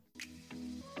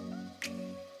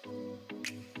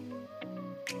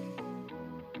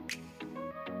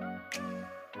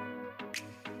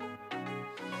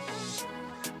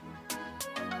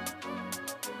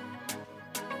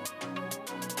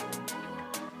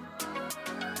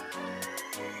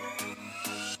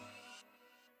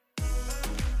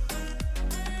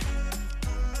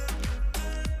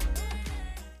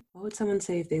would someone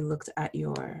say if they looked at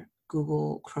your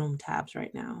Google Chrome tabs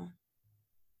right now?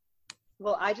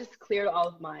 Well, I just cleared all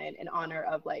of mine in honor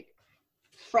of like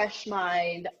fresh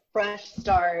mind, fresh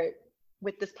start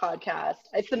with this podcast.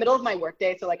 It's the middle of my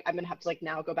workday, so like I'm gonna have to like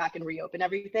now go back and reopen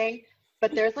everything.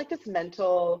 But there's like this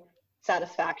mental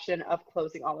satisfaction of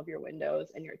closing all of your windows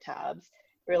and your tabs.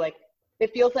 Where like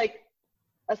it feels like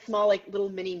a small like little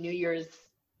mini New Year's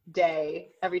day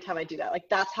every time I do that. Like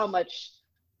that's how much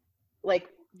like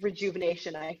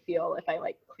rejuvenation I feel if I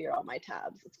like clear all my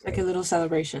tabs. It's Like great. a little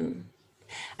celebration.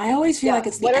 I always feel Yeah. like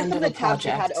it's the What are end some of of a the tabs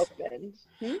you had project.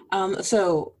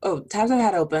 open? Tabs I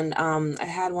had open. I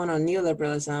had one on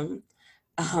neoliberalism.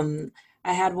 Um,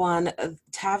 I had one,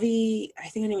 Tavi, I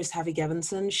think her name was Tavi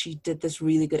Gevinson. She did this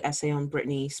really good essay on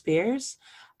Britney Spears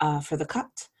for The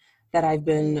Cut that I've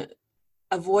been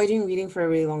avoiding reading for a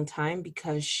really long time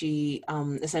because she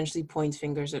essentially points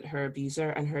fingers at her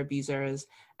abuser, and her abuser is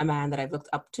a man that I've looked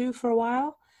up to for a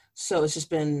while. So it's just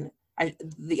been,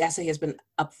 the essay has been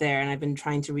up there and I've been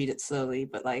trying to read it slowly,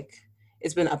 but like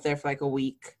it's been up there for like a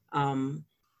week. And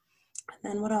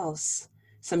then what else?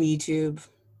 Some YouTube,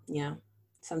 yeah.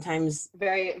 Sometimes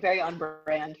Very, very on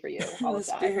brand for you, all the of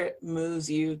that. spirit moves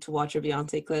you to watch a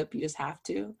Beyonce clip. You just have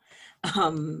to.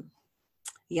 Um,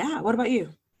 yeah. What about you?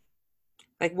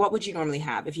 Like, what would you normally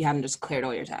have if you hadn't just cleared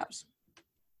all your tabs?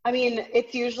 I mean,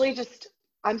 it's usually just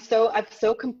I've so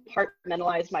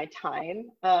compartmentalized my time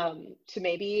to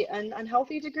maybe an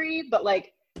unhealthy degree, but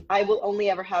like I will only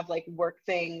ever have like work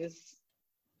things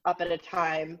up at a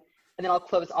time, and then I'll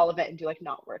close all of it and do like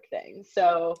not work things.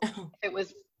 So if it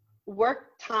was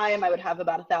work time, I would have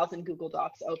about 1,000 Google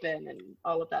Docs open and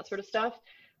all of that sort of stuff.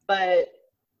 But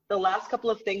the last couple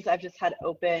of things I've just had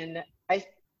open,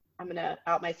 I'm gonna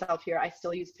out myself here. I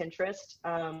still use Pinterest.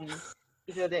 Oh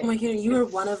my God, you are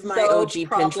It's one of my so OG Pinterest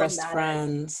problematic.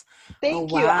 friends. Oh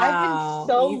Thank you. I've been wow,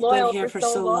 so you've been loyal here for for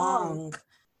so so long. long.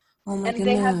 Oh my And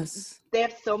goodness. they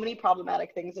have so many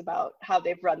problematic things about how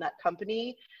they've run that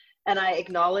company. And I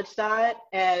acknowledge that,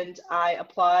 and I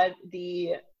applaud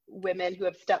the women who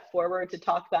have stepped forward to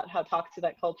talk about how toxic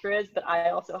that culture is. But I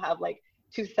also have like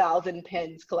 2,000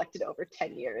 pins collected over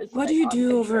 10 years, What do like you on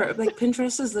do over, Pinterest. like,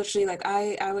 Pinterest is literally like,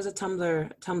 I was a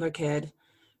Tumblr kid,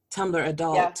 Tumblr Yeah.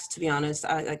 adult, to be honest.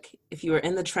 I like, if you were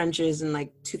in the trenches in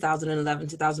like 2011,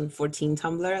 2014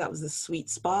 Tumblr, that was the sweet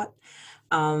spot.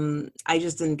 I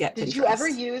just didn't get Did you ever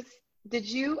Pinterest. use did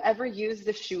you ever use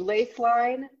the shoelace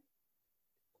line?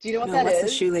 Do you know what No, that what's the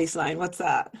is? shoelace line? What's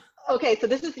that? Okay, so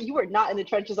this is you were not in the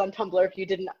trenches on Tumblr if you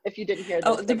didn't hear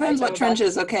Oh, this it thing, depends Aisha. I'm what about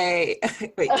trenches. Okay.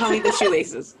 Wait, tell me the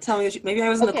shoelaces. Tell me maybe I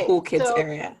was in the okay, cool kids so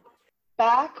area.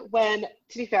 back when,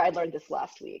 to be fair, I learned this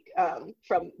last week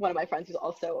from one of my friends who's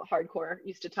also hardcore,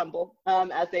 used to tumble,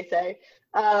 as they say.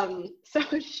 So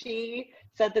she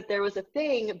said that there was a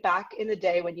thing back in the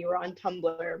day when you were on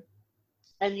Tumblr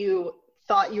and you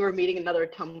thought you were meeting another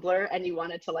Tumblr and you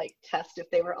wanted to like test if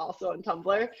they were also on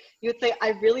Tumblr, you would say, I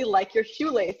really like your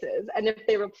shoelaces. And if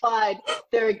they replied,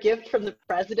 they're a gift from the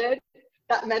president,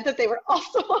 that meant that they were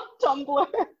also on Tumblr.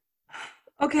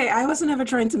 Okay, I wasn't ever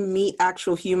trying to meet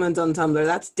actual humans on Tumblr.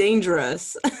 That's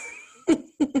dangerous.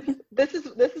 This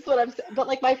is what I'm saying. But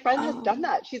like my friend has done Oh,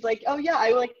 that. She's like, oh yeah,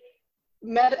 I was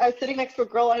sitting next to a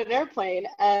girl on an airplane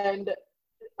and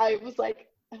I was like,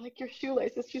 I like your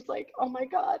shoelaces. She's like, oh my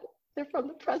God, they're from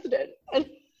the president. And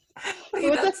so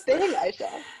wait, it's a thing,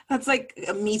 Aisha. that's like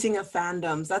a meeting of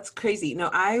fandoms. That's crazy. No,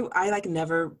 I like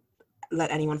never let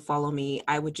anyone follow me.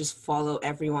 I would just follow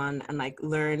everyone and like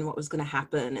learn what was going to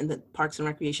happen in the Parks and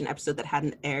Recreation episode that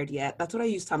hadn't aired yet. That's what I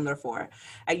use Tumblr for.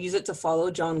 I use it to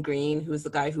follow John Green, who is the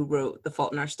guy who wrote The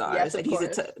Fault in Our Yes, Stars. of I'd use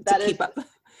it course. to That is keep up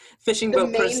fishing the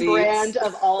boat main proceeds. brand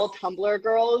of all Tumblr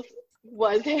girls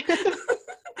was him.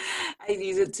 I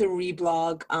use it to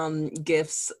reblog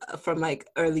gifs from like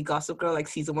early Gossip Girl, like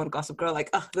season 1 Gossip Girl. Like,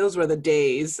 oh, those were the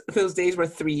days. Those days were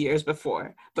 3 years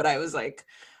before. But I was like,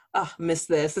 oh, miss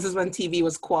this. This is when TV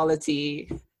was quality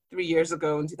 3 years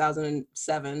ago in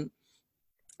 2007.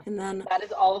 And then, That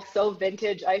is all so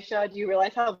vintage, Aisha. Do you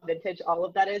realize how vintage all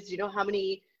of that is? Do you know how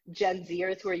many Gen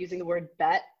Zers who are using the word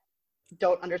bet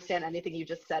don't understand anything you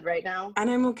just said right now? and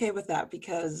I'm okay with that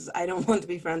because I don't want to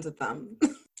be friends with them.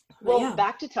 But Well, yeah,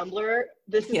 back to Tumblr.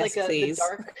 This is yes, like please.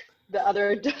 the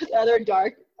other the other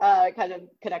dark kind of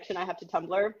connection I have to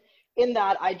Tumblr. In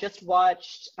that, I just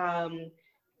watched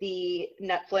the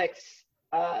Netflix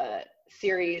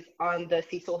series on the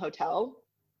Cecil Hotel,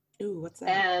 Ooh, what's that?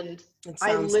 and It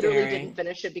I sounds literally didn't scary.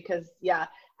 finish it because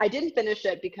I didn't finish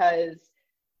it because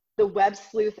the web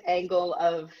sleuth angle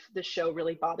of the show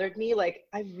really bothered me. Like,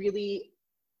 I really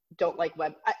don't like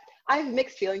I have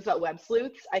mixed feelings about web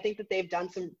sleuths. I think that they've done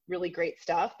some really great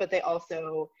stuff, but they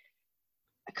also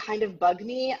kind of bug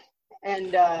me.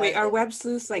 And Wait, are web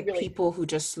sleuths I like really, people who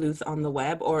just sleuth on the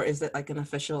web, or is it like an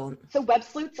official? so web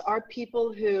sleuths are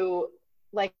people who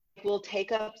like will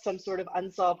take up some sort of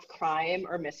unsolved crime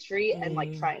or mystery and like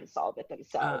Mm, try and solve it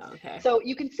themselves. okay. So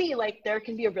you can see like there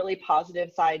can be a really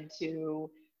positive side to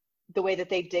the way that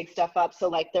they dig stuff up. So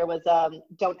like there was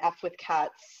Don't F with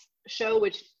Cats show,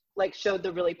 which like showed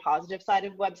the really positive side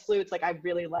of web sleuths. Like I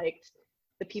really liked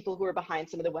the people who were behind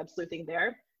some of the web sleuthing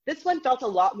there. This one felt a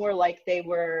lot more like they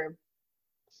were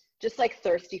just like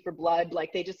thirsty for blood.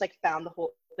 Like they just like found the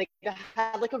whole, like they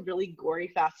had like a really gory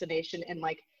fascination in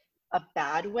like a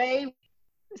bad way.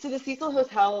 So the Cecil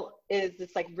Hotel is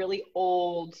this like really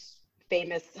old,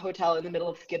 famous hotel in the middle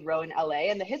of Skid Row in LA.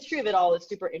 And the history of it all is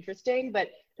super interesting. But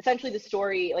essentially the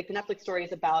story, like the Netflix story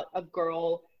is about a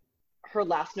girl, her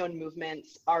last known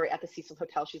movements are at the Cecil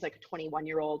Hotel. She's like a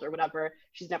 21-year-old or whatever.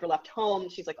 She's never left home.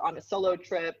 She's like on a solo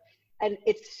trip. And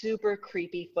it's super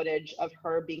creepy footage of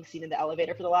her being seen in the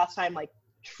elevator for the last time. Like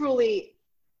truly,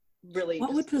 really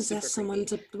What would just possess super someone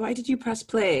creepy. to, why did you press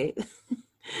play?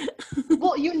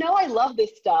 Well, you know I love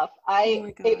this stuff. Oh I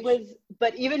my it gosh. was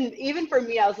but even for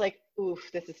me I was like, oof,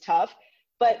 this is tough.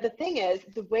 But the thing is,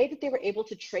 the way that they were able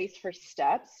to trace her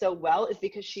steps so well is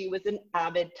because she was an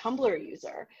avid Tumblr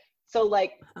user. So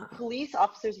like Uh, police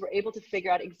officers were able to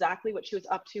figure out exactly what she was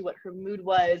up to, what her mood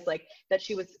was, like that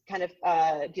she was kind of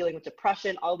dealing with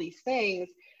depression, all these things,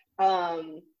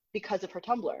 because of her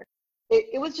Tumblr.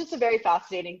 It was just a very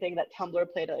fascinating thing that Tumblr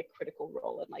played a critical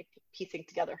role in like piecing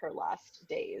together her last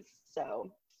days. So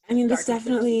I mean, dark and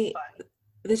twisty, fun.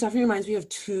 this definitely reminds me of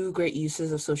two great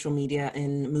uses of social media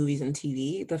in movies and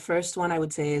TV. The first one I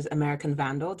would say is American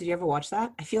Vandal. Did you ever watch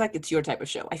that? I feel like it's your type of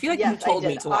show. I feel like you Yes, I told me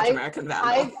did. to watch American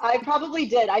Vandal. I probably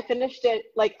did. I finished it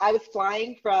like I was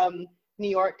flying from New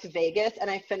York to Vegas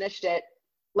and I finished it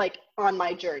like on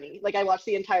my journey. Like I watched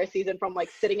the entire season from like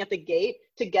sitting at the gate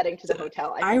to getting to the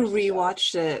hotel. I I finished the show.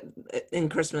 rewatched it in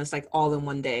Christmas, like all in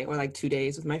one day or like 2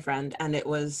 days with my friend, and it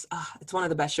was it's one of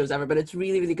the best shows ever. But it's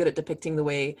really, really good at depicting the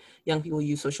way young people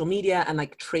use social media and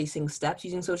like tracing steps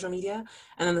using social media.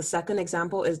 And then the second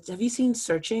example is, have you seen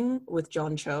Searching with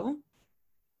John Cho?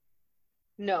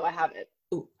 No, I haven't.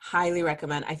 Ooh, highly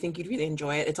recommend. I think you'd really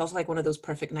enjoy it. It's also like one of those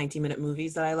perfect 90-minute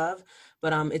movies that I love.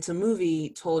 But it's a movie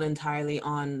told entirely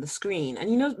on the screen. And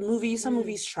you know, some Mm.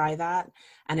 movies try that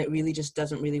and it really just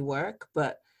doesn't really work.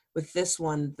 But with this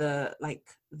one, the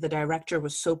director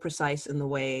was so precise in the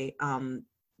way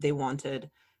they wanted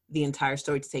the entire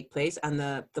story to take place. And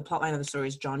the plot line of the story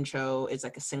is John Cho is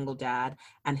like a single dad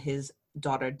and his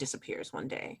daughter disappears one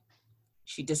day.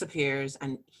 She disappears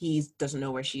and he doesn't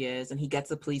know where she is, and he gets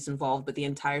the police involved, but the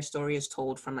entire story is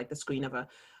told from like the screen of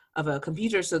a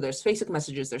computer. So there's Facebook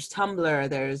messages, there's Tumblr,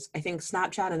 there's I think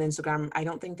Snapchat and Instagram. I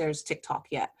don't think there's TikTok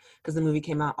yet because the movie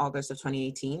came out August of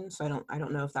 2018, so I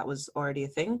don't know if that was already a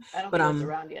thing. I don't But think it was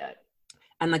around yet.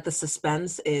 and like the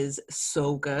suspense is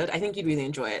so good. I think you'd really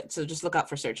enjoy it, so just look out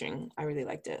for Searching. I really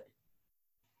liked it.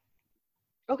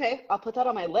 Okay, I'll put that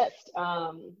on my list.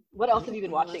 What else have Yep, you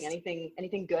been on the watching? list.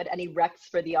 Anything good? Any recs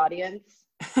for the audience?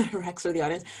 Rex for the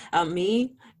audience.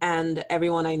 Me and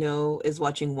everyone I know is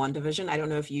watching WandaVision. I don't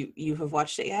know if you have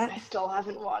watched it yet. I still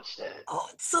haven't watched it. Oh,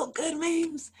 it's so good,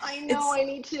 Mames. I know It's I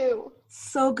need to.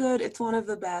 so good. It's one of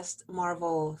the best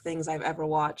Marvel things I've ever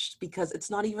watched because it's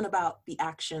not even about the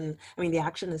action. I mean, the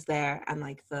action is there and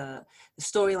like the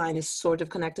storyline is sort of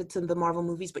connected to the Marvel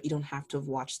movies, but you don't have to have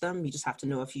watched them. You just have to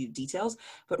know a few details.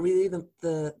 But really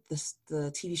the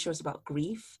TV show is about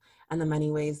grief and the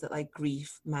many ways that like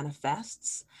grief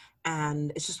manifests.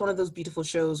 And it's just one of those beautiful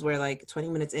shows where like 20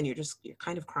 minutes in, you're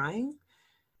kind of crying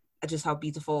at just how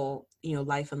beautiful,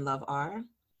 life and love are.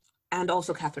 And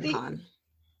also Catherine See, Hahn.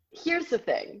 here's the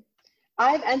thing.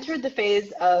 I've entered the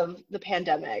phase of the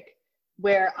pandemic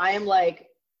where I am like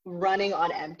running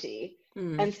on empty.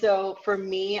 Mm. And so for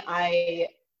me, I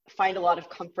find a lot of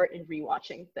comfort in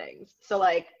rewatching things. So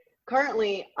like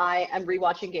currently I am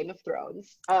rewatching Game of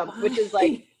Thrones, which is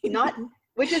like Why? not,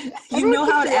 which is, You everyone know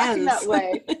how keeps it reacting that ends.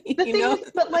 way. The you thing know?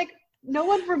 is, but like no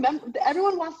one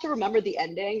everyone wants to remember the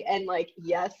ending. And like,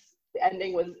 yes, the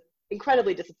ending was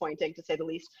incredibly disappointing to say the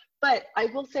least. But I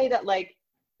will say that like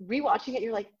rewatching it,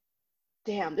 you're like,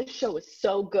 damn, this show was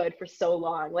so good for so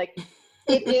long. Like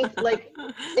it is like,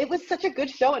 it was such a good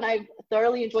show and I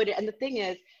thoroughly enjoyed it. And the thing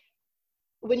is,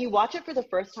 when you watch it for the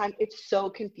first time, it's so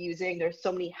confusing. There's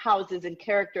so many houses and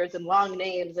characters and long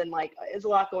names and like there's a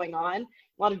lot going on, a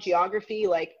lot of geography.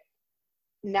 Like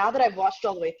now that I've watched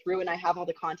all the way through and I have all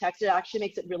the context, it actually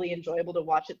makes it really enjoyable to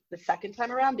watch it the second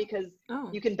time around because Oh.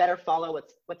 you can better follow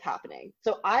what's happening.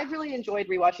 So I've really enjoyed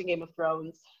rewatching Game of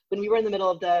Thrones. When we were in the middle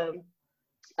of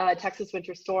Texas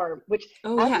Winter Storm, which,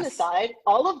 Oh, as an yes. aside,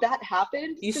 all of that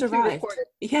happened You since we survived. recorded.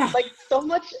 Yeah. Like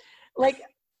like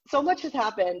so much has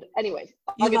happened. Anyways,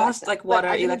 I'll You get back to lost that. like But water,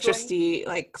 I've been enjoying, electricity,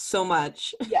 like so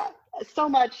much. yeah, so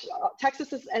much.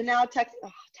 Texas is, and now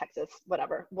Texas,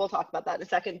 whatever. We'll talk about that in a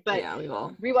second. But Yeah, we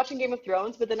will. rewatching Game of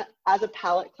Thrones, but then as a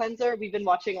palate cleanser, we've been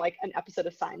watching like an episode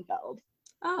of Seinfeld to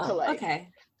Oh, like. okay.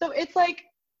 So it's like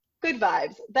good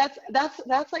vibes. That's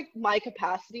like my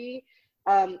capacity.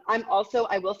 I'm also,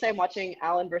 I will say, I'm watching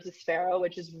Alan versus Pharaoh,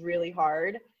 which is really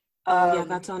hard. Oh, yeah,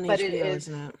 that's on But it HBO, is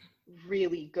isn't it?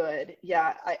 really good.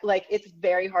 Yeah, like it's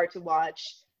very hard to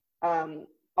watch.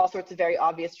 All sorts of very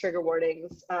obvious trigger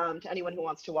warnings to anyone who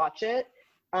wants to watch it.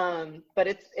 But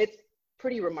it's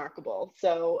pretty remarkable.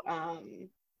 So Oh,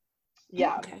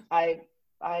 yeah, okay. I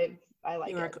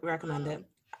like You it. recommend it.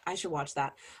 I should watch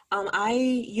that.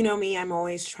 You know me, I'm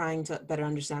always trying to better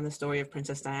understand the story of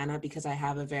Princess Diana because I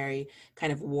have a very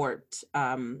kind of warped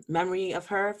memory of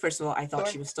her. First of all, I thought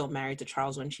Sure. she was still married to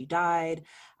Charles when she died.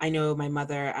 I know my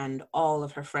mother and all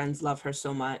of her friends love her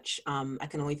so much. I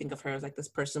can only think of her as like this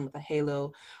person with a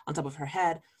halo on top of her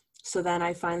head. So then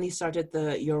I finally started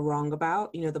the You're Wrong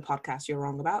About, the podcast You're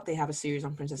Wrong About. They have a series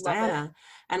on Princess Love it. Diana.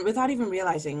 And without even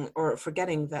realizing or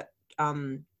forgetting that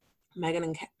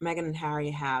Meghan and Harry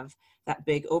have that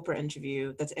big Oprah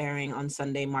interview that's airing on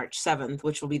Sunday, March 7th,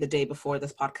 which will be the day before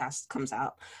this podcast comes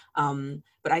out.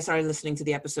 But I started listening to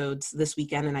the episodes this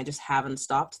weekend and I just haven't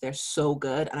stopped. They're so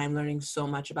good. And I'm learning so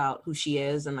much about who she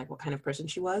is and like what kind of person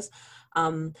she was.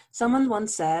 Someone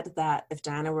once said that if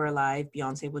Diana were alive,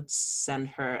 Beyonce would send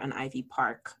her an Ivy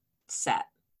Park set.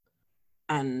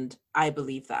 And I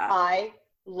believe that. I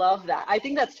love that. I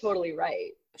think that's totally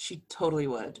right. She totally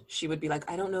would. She would be like,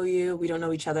 I don't know you. We don't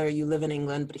know each other. You live in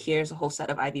England, but here's a whole set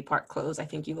of Ivy Park clothes. I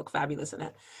think you look fabulous in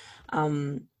it.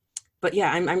 But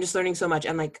yeah, I'm just learning so much.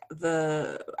 And like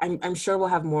I'm sure we'll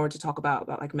have more to talk about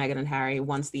like Meghan and Harry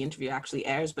once the interview actually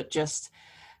airs, but just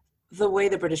the way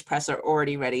the British press are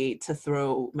already ready to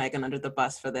throw Meghan under the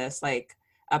bus for this, like,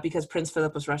 because Prince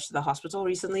Philip was rushed to the hospital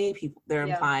recently, they're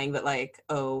Yeah. implying that like,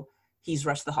 oh, he's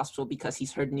rushed to the hospital because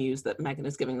he's heard news that Meghan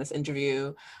is giving this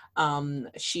interview.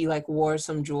 She like wore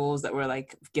some jewels that were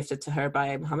like gifted to her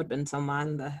by Mohammed bin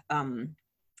Salman, the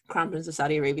Crown Prince of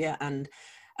Saudi Arabia, and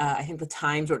I think the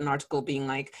Times wrote an article being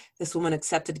like, this woman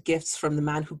accepted gifts from the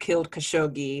man who killed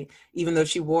Khashoggi, even though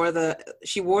she wore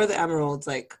the emeralds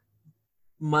like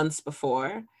months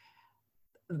before.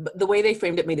 The way they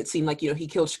framed it made it seem like, he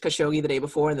killed Khashoggi the day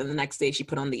before and then the next day she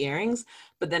put on the earrings.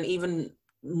 But then even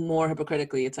more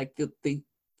hypocritically, it's like the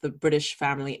British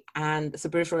family and the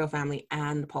British royal family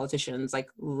and the politicians like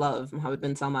love Mohammed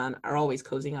bin Salman, are always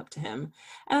cozying up to him.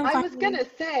 And I was gonna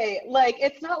say, like,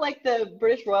 it's not like the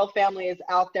British royal family is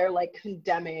out there like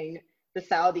condemning the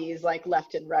Saudis like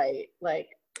left and right. Like,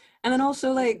 and then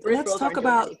also like, British let's royals talk aren't doing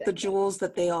about anything. the jewels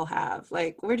that they all have.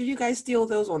 Like, where did you guys steal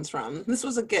those ones from? This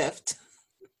was a gift.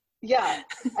 Yeah,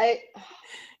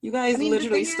 You guys I mean, the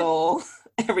literally thing is, stole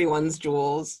everyone's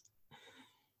jewels.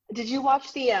 did you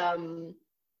watch the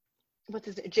what's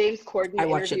his James Corden I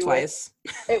watched it interview twice.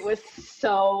 It was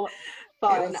so It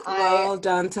fun. was well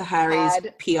done to Harry's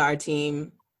had PR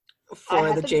team I for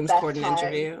the had the James best Corden time.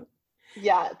 interview.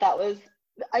 Yeah, that was,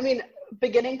 I mean,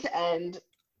 beginning to end,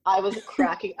 I was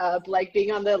cracking up, like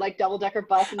being on the like double decker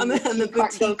bus and And the then tea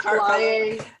cart goes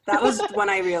flying. that was when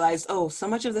I realized, oh, so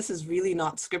much of this is really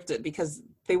not scripted, because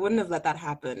they wouldn't have let that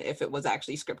happen if it was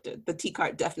actually scripted. The tea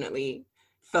cart definitely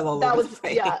fell all That over the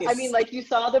was, yeah. I mean, place. like you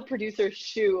saw the producer's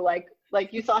shoe,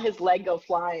 like you saw his leg go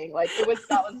flying. Like it was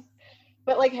that was,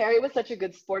 but like Harry was such a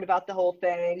good sport about the whole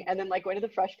thing, and then like going to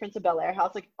the Fresh Prince of Bel-Air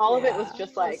house, like all of it was Yeah,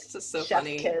 just like it's just so chef's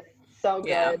funny. kiss, so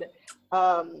Yeah. good.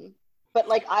 But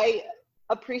like I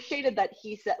appreciated that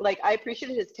he said, like I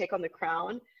appreciated his take on The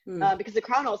Crown, because The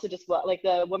Crown also just like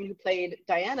the woman who played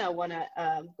Diana won a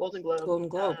Golden Globe Golden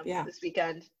Globe, yeah. this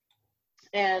weekend,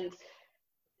 and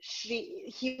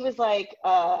he was like,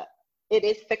 it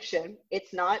is fiction,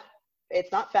 it's not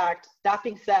fact. That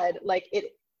being said, like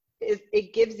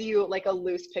it gives you like a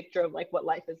loose picture of like what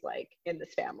life is like in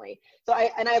this family. So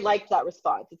I liked that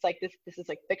response. It's like this is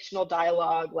like fictional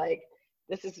dialogue, like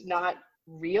this is not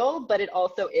real, but it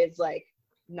also is like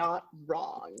not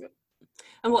wrong.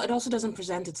 And well, it also doesn't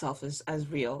present itself as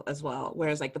real as well,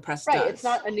 whereas like the press Right, does. it's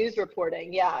not a news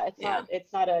reporting. Yeah,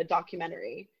 it's not a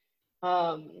documentary.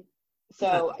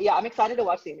 So yeah, I'm excited to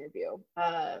watch the interview,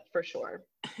 for sure.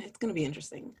 It's going to be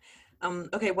interesting.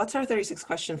 Okay, what's our 36th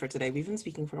question for today? We've been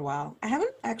speaking for a while. I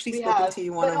haven't actually spoken to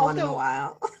you one-on-one in a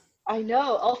while. I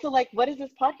know. Also, like, what is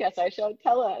this podcast, Aisha?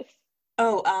 Tell us.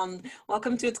 Oh,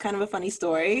 welcome to It's Kind of a Funny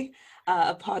Story,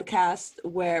 a podcast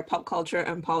where pop culture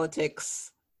and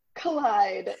politics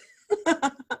Collide.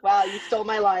 Wow, you stole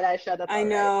my line, Aisha. That's I all right.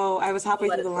 know. I was halfway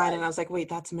Let through it the line slide. and I was like, wait,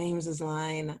 that's Mames's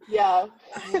line. Yeah.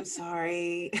 I'm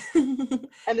sorry. And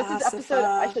this is episode,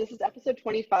 Asifa. Aisha, this is episode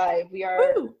 25. We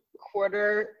are Woo!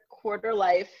 quarter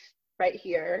life right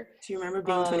here. Do you remember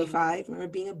being 25? Remember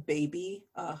being a baby?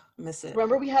 Oh, miss it.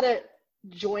 Remember we had a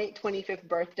joint 25th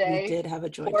birthday? We did have a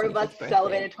joint 4 of us 25th birthday.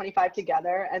 celebrated 25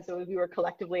 together, and so we were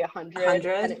collectively 100.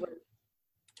 100? And it was,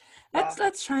 yeah.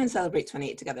 Let's try and celebrate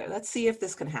 28 together. Let's see if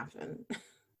this can happen.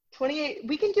 28,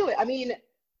 we can do it. I mean,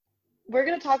 we're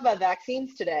going to talk about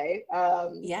vaccines today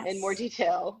Yes. in more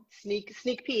detail, sneak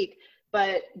peek.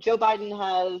 But Joe Biden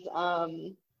has,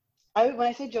 when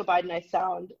I say Joe Biden, I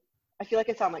feel like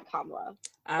I sound like Kamala.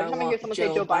 Every time I hear someone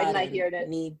say Joe Biden, I hear it.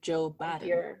 Need Joe Biden. I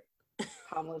hear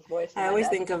Kamala's voice. I always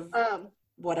think of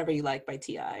Whatever You Like by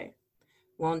T.I.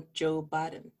 Want Joe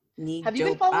Biden. Need Joe Biden. Have you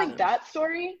been following that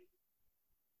story?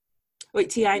 Wait,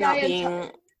 T.I. not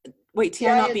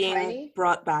being Tiny?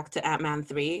 brought back to Ant-Man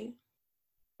 3?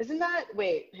 Isn't that,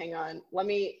 wait, hang on.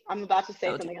 I'm about to say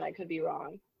something and I could be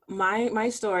wrong. My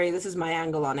story, this is my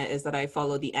angle on it, is that I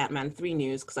follow the Ant-Man 3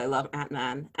 news because I love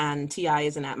Ant-Man, and T.I.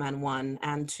 is in Ant-Man 1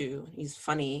 and 2. He's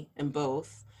funny in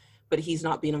both, but he's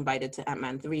not being invited to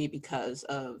Ant-Man 3 because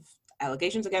of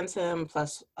allegations against him,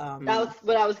 plus... that was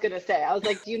what I was going to say. I was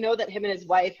like, do you know that him and his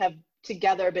wife have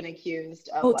together been accused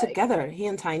of together? He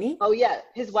and Tiny? Oh, yeah.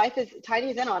 His wife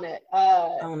Tiny's in on it.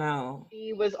 Oh, no.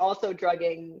 He was also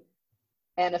drugging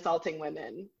and assaulting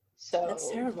women. So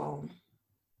that's terrible.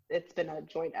 It's been a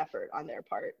joint effort on their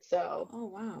part. So oh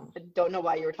wow. I don't know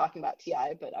why you were talking about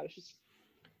T.I., but I was just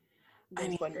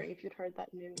wondering if you'd heard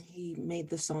that news. He made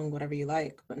the song Whatever You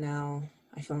Like, but now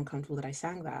I feel uncomfortable that I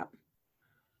sang that.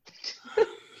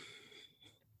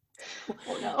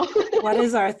 Oh no. What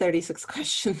is our 36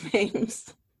 question,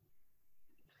 James?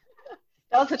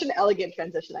 That was such an elegant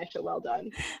transition, Aisha. Well done.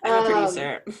 I'm a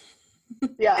producer.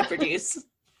 Yeah. I produce.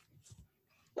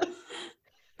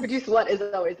 Produce what is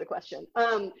always the question.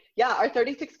 Yeah, our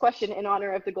 36th question in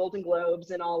honor of the Golden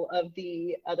Globes and all of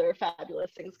the other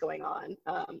fabulous things going on,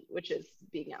 which is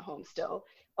being at home still.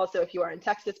 Also, if you are in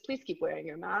Texas, please keep wearing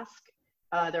your mask.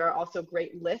 There are also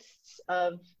great lists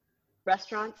of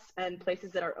restaurants and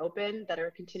places that are open that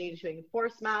are continuing to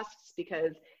enforce masks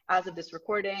because as of this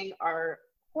recording, our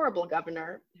horrible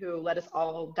governor who let us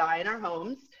all die in our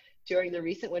homes during the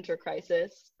recent winter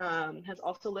crisis has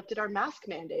also lifted our mask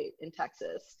mandate in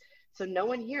Texas. So no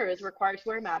one here is required to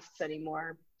wear masks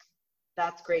anymore.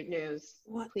 That's great news.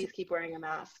 What? Please keep wearing a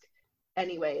mask.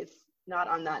 Anyways, not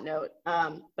on that note,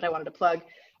 but I wanted to plug.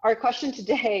 Our question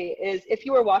today is, if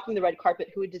you were walking the red carpet,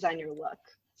 who would design your look?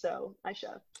 So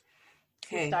Aisha,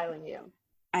 who's styling you?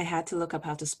 I had to look up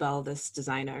how to spell this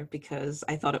designer because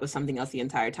I thought it was something else the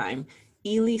entire time.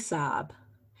 Elie Saab.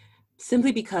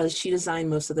 Simply because she designed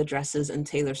most of the dresses in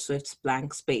Taylor Swift's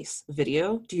Blank Space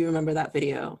video. Do you remember that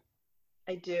video?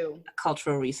 I do. A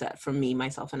cultural reset from me,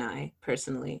 myself, and I,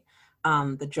 personally.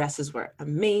 The dresses were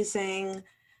amazing,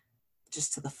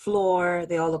 just to the floor.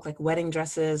 They all look like wedding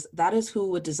dresses. That is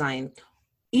who would design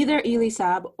either Elie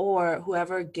Saab or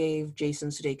whoever gave Jason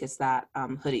Sudeikis that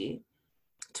hoodie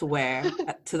to wear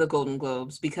to the Golden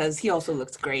Globes, because he also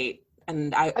looks great,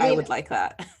 and I would like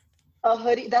that. A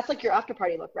hoodie, that's like your after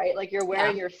party look, right? Like you're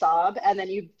wearing your Saab and then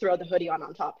you throw the hoodie on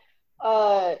top.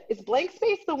 Is Blank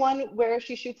Space the one where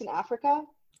she shoots in Africa?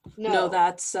 No,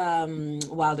 that's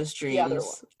Wildest Dreams. The other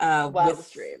one.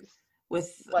 Wildest Dreams.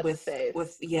 With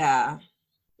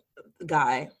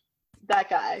Guy. That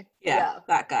guy. Yeah,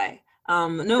 that guy.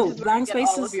 No, Blank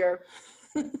Space is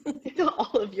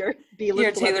all of your B-list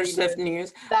your Taylor Swift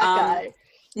news. That guy.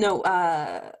 No,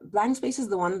 Blank Space is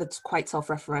the one that's quite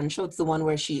self-referential. It's the one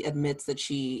where she admits that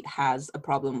she has a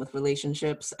problem with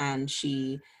relationships, and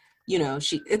she,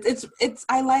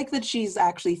 I like that she's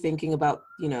actually thinking about,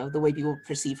 the way people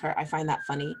perceive her. I find that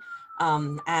funny.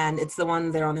 And it's the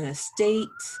one they're on an estate.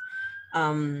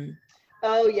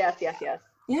 Oh, yes.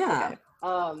 Yeah.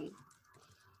 Okay.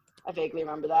 I vaguely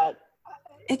remember that.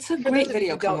 It's a great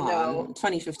video. Come on,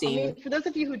 2015. I mean, for those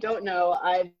of you who don't know,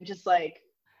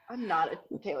 I'm not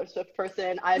a Taylor Swift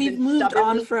person. We've moved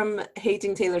on from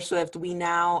hating Taylor Swift. We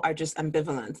now are just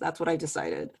ambivalent. That's what I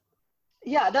decided.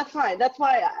 Yeah, that's fine. That's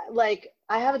why,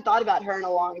 I haven't thought about her in a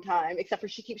long time, except for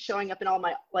she keeps showing up in all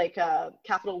my,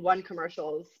 Capital One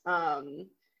commercials,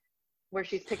 where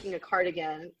she's picking a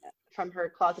cardigan from her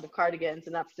closet of cardigans,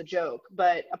 and that's the joke.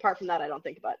 But apart from that, I don't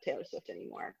think about Taylor Swift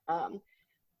anymore.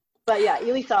 But yeah,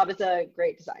 Elie Saab is a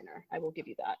great designer. I will give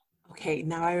you that. Okay,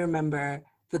 now I remember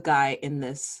the guy in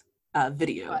this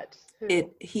video. What?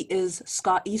 He is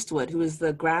Scott Eastwood, who is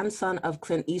the grandson of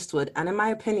Clint Eastwood, and in my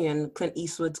opinion, Clint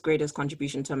Eastwood's greatest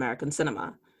contribution to American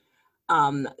cinema.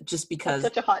 just That's because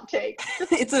such a hot take.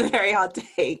 it's a very hot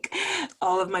take.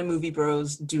 All of my movie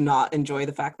bros do not enjoy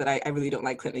the fact that I really don't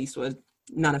like Clint Eastwood.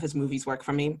 None of his movies work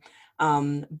for me.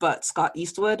 But Scott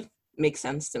Eastwood makes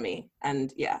sense to me.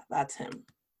 And yeah, that's him.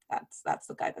 That's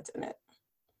the guy that's in it.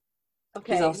 He's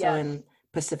Okay, also yes. in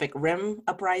Pacific Rim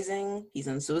Uprising. He's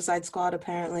in Suicide Squad,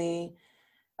 apparently.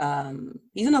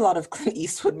 He's in a lot of Clint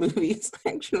Eastwood movies,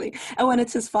 actually. Oh, and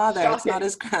it's his father. It's not Shocking.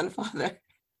 his grandfather.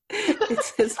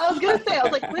 It's his I was gonna say, I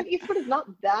was like, father. Clint Eastwood is not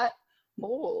that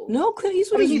old. No, Clint I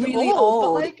Eastwood mean, is he's really old, but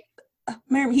old. like,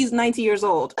 Mary, he's 90 years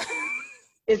old.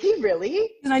 is he really?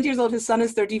 He's 90 years old. His son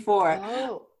is 34.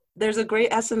 Oh, There's a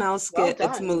great SNL well skit.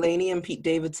 It's done. Mulaney and Pete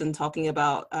Davidson talking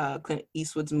about Clint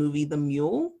Eastwood's movie, The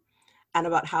Mule, and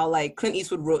about how like Clint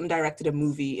Eastwood wrote and directed a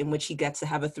movie in which he gets to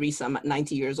have a threesome at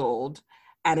 90 years old.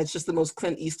 And it's just the most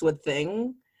Clint Eastwood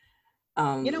thing.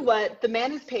 You know Um, what? The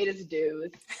man has paid his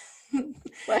dues.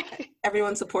 Like,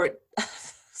 Everyone support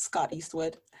Scott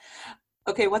Eastwood.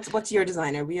 Okay, what's your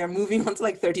designer? We are moving on to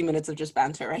like 30 minutes of just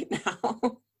banter right now.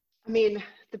 I mean,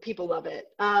 the people love it.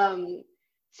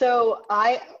 So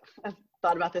I've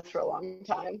thought about this for a long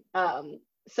time.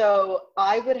 So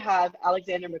I would have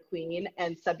Alexander McQueen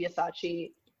and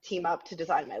Sabyasachi team up to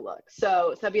design my look.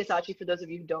 So Sabyasachi, for those of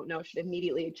you who don't know, should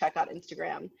immediately check out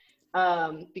Instagram,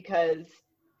 because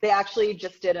they actually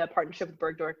just did a partnership with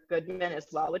Bergdorf Goodman as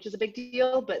well, which is a big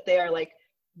deal. But they are like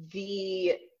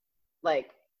the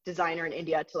like designer in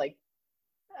India to like,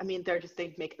 I mean,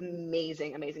 they make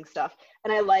amazing, amazing stuff.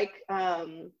 And I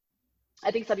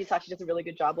think Sabyasachi does a really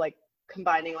good job, like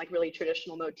combining like really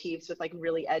traditional motifs with like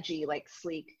really edgy, like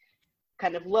sleek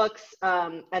kind of looks.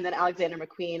 And then Alexander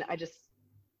McQueen, I just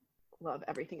love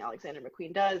everything Alexander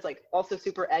McQueen does, like also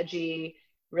super edgy,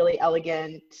 really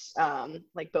elegant,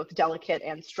 like both delicate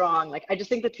and strong. Like, I just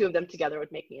think the two of them together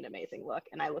would make me an amazing look.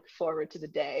 And I look forward to the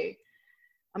day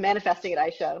I'm manifesting it,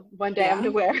 Aisha. One day I'm Yeah. going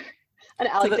to wear an To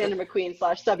the, Alexander McQueen /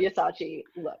 Sabyasachi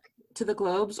look. to the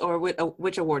Globes, or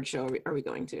which award show are we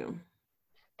going to?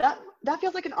 That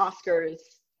feels like an Oscars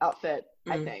outfit,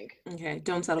 I think. Okay,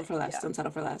 don't settle for less. Yeah. Don't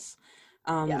settle for less.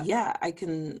 Yeah. Yeah, I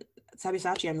can.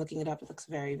 Sabyasachi, I'm looking it up. It looks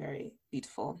very, very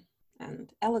beautiful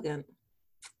and elegant,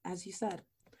 as you said.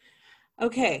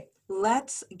 Okay,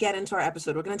 let's get into our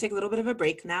episode. We're going to take a little bit of a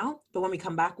break now, but when we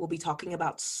come back, we'll be talking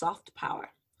about soft power,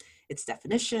 its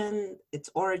definition, its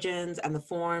origins, and the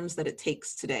forms that it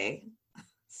takes today.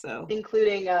 So,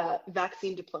 Including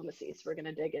vaccine diplomacy. So we're going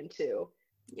to dig into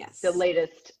yes. the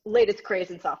latest craze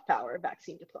in soft power,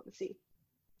 vaccine diplomacy.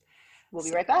 We'll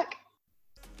be right back.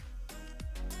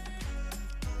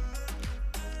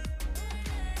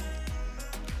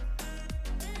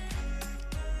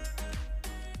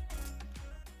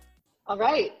 All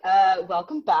right,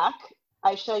 welcome back.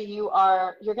 Aisha,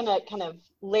 you're gonna kind of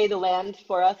lay the land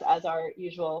for us as our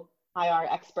usual IR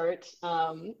expert.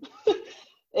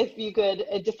 If you could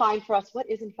define for us what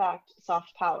is in fact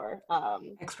soft power.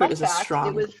 Expert is a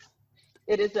strong.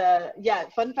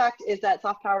 Fun fact is that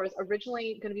soft power is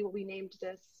originally going to be what we named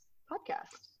this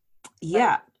podcast. Yeah.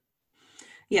 Right?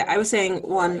 Yeah, I was saying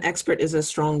one, expert is a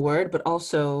strong word, but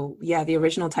also, yeah, the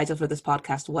original title for this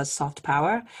podcast was Soft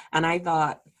Power. And I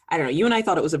thought, I don't know, you and I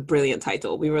thought it was a brilliant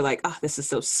title. We were like, oh, this is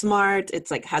so smart.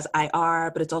 It's like has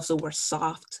IR, but it's also we're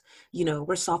soft,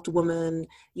 we're soft women,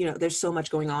 there's so much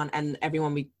going on. And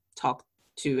everyone we talked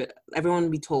to, everyone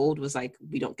we told was like,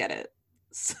 we don't get it.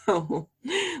 So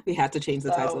we had to change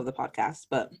the title of the podcast,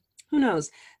 but who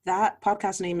knows? That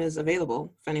podcast name is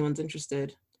available if anyone's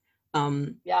interested.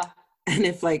 Yeah. And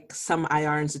if like some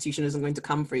IR institution isn't going to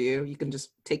come for you, you can just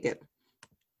take it.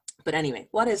 But anyway,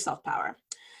 what is soft power?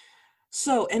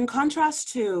 So in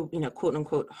contrast to, quote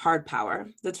unquote, hard power,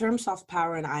 the term soft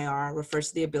power in IR refers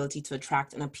to the ability to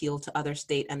attract and appeal to other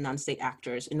state and non-state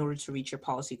actors in order to reach your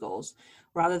policy goals,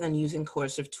 rather than using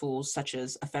coercive tools such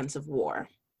as offensive war.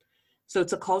 So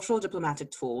it's a cultural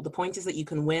diplomatic tool. The point is that you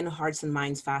can win hearts and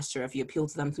minds faster if you appeal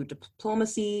to them through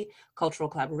diplomacy, cultural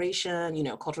collaboration,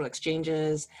 cultural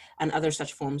exchanges, and other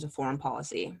such forms of foreign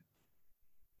policy.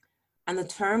 And the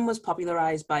term was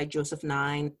popularized by Joseph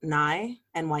Nye,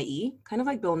 N-Y-E, kind of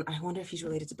like Bill. I wonder if he's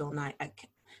related to Bill Nye.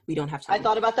 We don't have time. I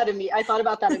thought about that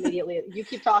immediately. You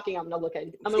keep talking. I'm gonna look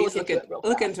into it real fast.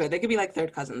 Look into it. They could be like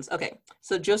third cousins. Okay.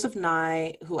 So Joseph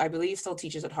Nye, who I believe still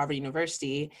teaches at Harvard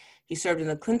University, he served in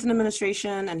the Clinton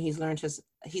administration, and he's lent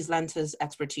his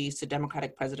expertise to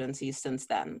Democratic presidencies since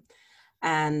then.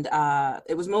 And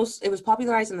it was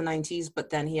popularized in the 90s, but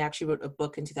then he actually wrote a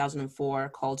book in 2004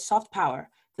 called Soft Power: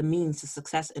 The Means to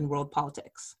Success in World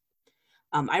Politics.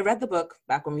 I read the book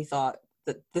back when we thought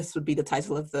that this would be the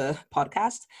title of the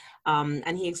podcast.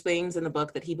 And he explains in the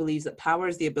book that he believes that power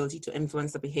is the ability to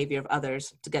influence the behavior of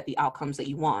others to get the outcomes that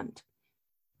you want.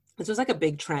 This was like a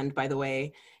big trend, by the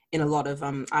way, in a lot of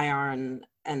IR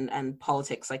and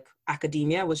politics. Like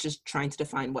academia was just trying to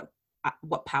define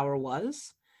what power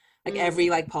was. Like every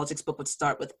like politics book would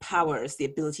start with power is the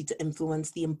ability to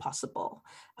influence the impossible.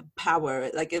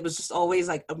 Power, like it was just always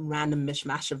like a random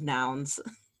mishmash of nouns.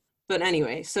 But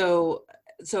anyway, so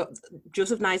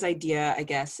Joseph Nye's idea, I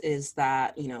guess, is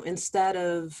that, you know, instead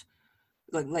of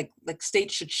like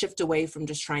states should shift away from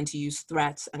just trying to use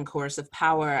threats and coercive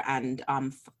power and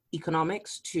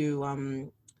economics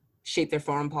to shape their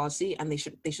foreign policy, and they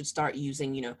should start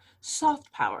using, you know,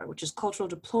 soft power, which is cultural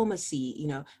diplomacy, you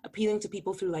know, appealing to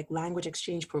people through like language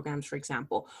exchange programs, for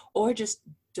example, or just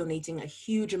donating a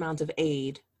huge amount of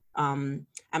aid, and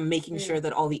making sure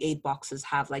that all the aid boxes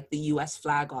have like the US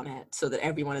flag on it so that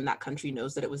everyone in that country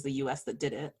knows that it was the US that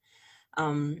did it.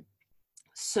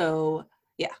 So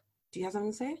yeah, do you have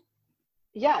something to say?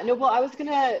 Yeah, no, well,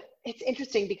 it's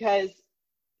interesting because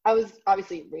I was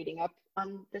obviously reading up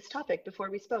on this topic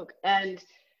before we spoke, and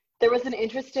there was an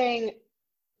interesting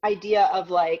idea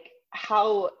of like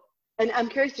how, and I'm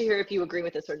curious to hear if you agree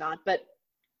with this or not, but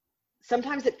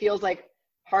sometimes it feels like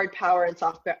hard power and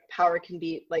soft power can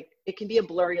be like, it can be a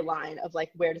blurry line of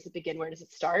like, where does it begin, where does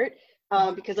it start?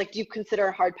 Because like, do you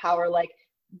consider hard power like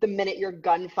the minute your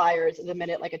gun fires, the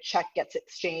minute like a check gets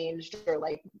exchanged, or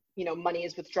like, you know, money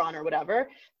is withdrawn or whatever?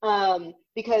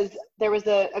 Because there was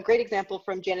a great example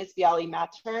from Janice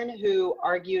Bialy-Mattern, who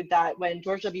argued that when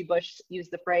George W. Bush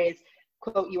used the phrase,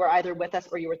 quote, "You are either with us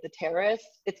or you're with the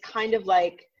terrorists," it's kind of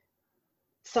like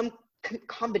some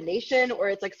combination, or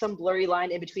it's like some blurry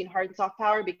line in between hard and soft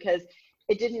power, because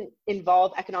it didn't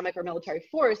involve economic or military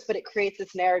force, but it creates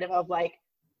this narrative of like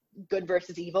good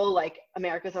versus evil, like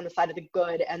America's on the side of the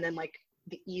good, and then like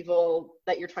the evil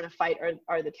that you're trying to fight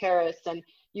are the terrorists, and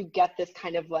you get this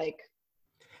kind of like,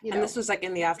 you know. And this was like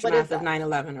in the aftermath of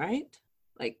 9/11, right?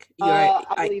 Like you're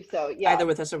I believe so, yeah. Either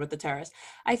with us or with the terrorists.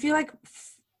 I feel like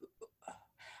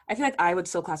I would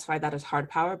still classify that as hard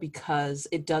power, because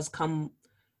it does come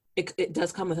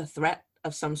with a threat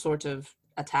of some sort of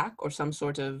attack or some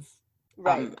sort of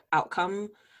outcome.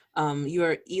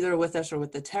 You're either with us or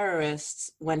with the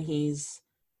terrorists when he's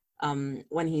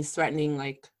threatening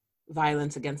like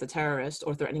violence against a terrorist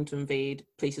or threatening to invade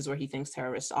places where he thinks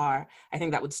terrorists are. I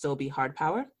think that would still be hard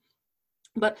power.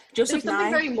 But Joseph Nye, there's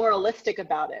something very moralistic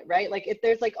about it, right? Like if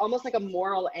there's like almost like a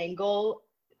moral angle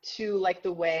to like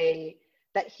the way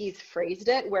that he's phrased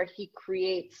it, where he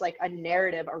creates like a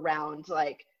narrative around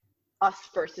like us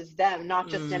versus them, not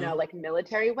just in a like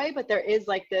military way, but there is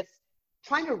like this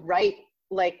trying to write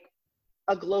like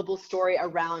a global story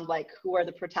around like who are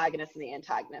the protagonists and the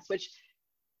antagonists, which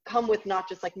come with not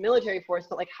just like military force,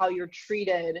 but like how you're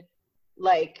treated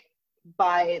like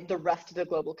by the rest of the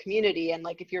global community, and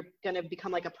like if you're going to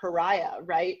become like a pariah,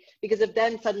 right? Because if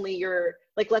then suddenly you're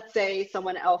like, let's say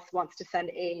someone else wants to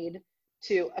send aid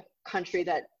to a country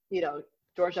that, you know,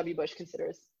 George W. Bush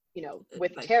considers, you know,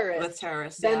 with like,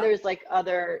 terrorists, then there's like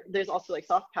there's also like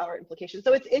soft power implications.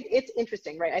 So it's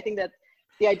interesting, right? I think that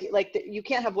the idea, like you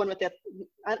can't have one without,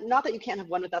 not that you can't have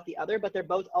one without the other, but they're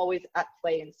both always at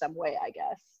play in some way, I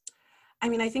guess. I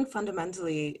mean, I think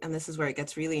fundamentally, and this is where it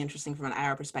gets really interesting from an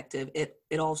IR perspective,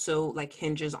 it also like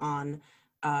hinges on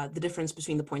the difference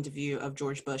between the point of view of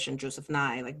George Bush and Joseph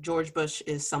Nye. Like George Bush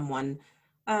is someone,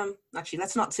 actually,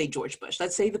 let's not say George Bush.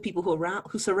 Let's say the people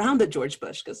who surrounded George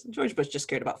Bush, because George Bush just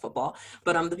cared about football.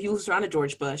 But the people who surrounded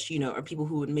George Bush, you know, are people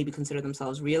who would maybe consider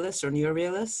themselves realists or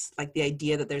neorealists. Like the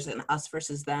idea that there's an us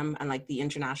versus them, and like the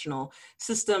international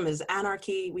system is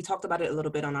anarchy. We talked about it a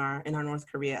little bit in our North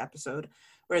Korea episode.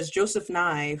 Whereas Joseph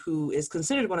Nye, who is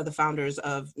considered one of the founders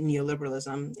of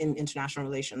neoliberalism in international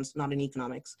relations, not in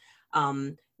economics,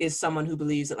 is someone who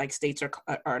believes that like states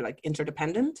are like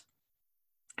interdependent,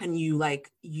 and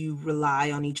you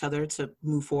rely on each other to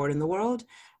move forward in the world.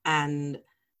 And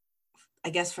I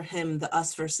guess for him, the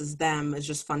us versus them is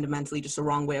just fundamentally just a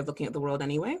wrong way of looking at the world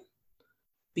anyway,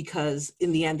 because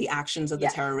in the end, the actions of the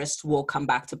terrorists will come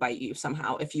back to bite you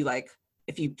somehow if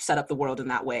you set up the world in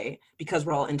that way. Because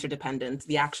we're all interdependent,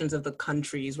 the actions of the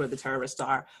countries where the terrorists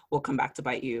are will come back to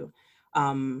bite you.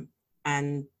 And,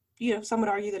 you know, some would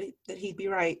argue that he'd be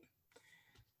right.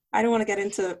 I don't want to get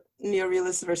into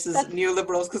neorealists versus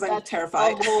neoliberals because I'm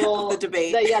terrified of the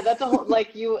debate. That's a whole, like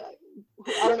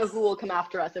I don't know who will come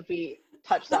after us if we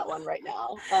touch that one right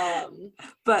now.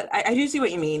 But I do see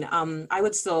what you mean. I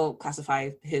would still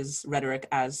classify his rhetoric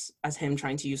as him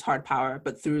trying to use hard power,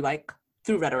 but through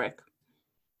rhetoric.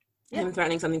 Him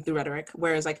threatening something through rhetoric.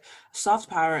 Whereas like soft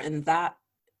power in that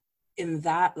in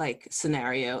that like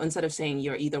scenario, instead of saying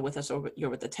you're either with us or you're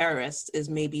with the terrorists, is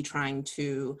maybe trying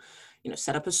to,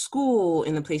 set up a school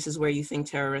in the places where you think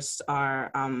terrorists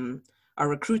are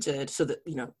recruited, so that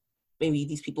maybe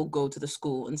these people go to the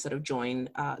school instead of join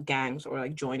gangs or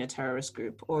like join a terrorist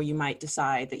group. Or you might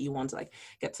decide that you want to like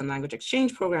get some language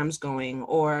exchange programs going,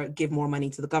 or give more money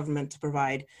to the government to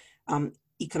provide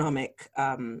economic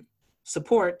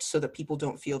support, so that people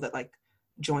don't feel that like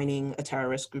joining a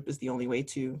terrorist group is the only way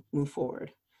to move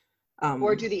forward.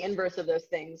 Or do the inverse of those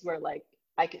things, where like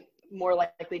more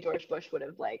likely George Bush would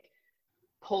have like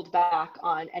pulled back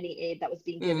on any aid that was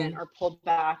being given, or pulled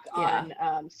back on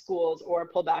schools, or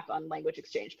pulled back on language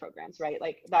exchange programs, right?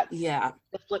 Like that's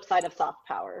the flip side of soft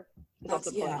power, is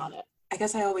also pulling on it. I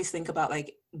guess I always think about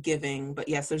like giving, but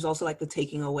yes, there's also like the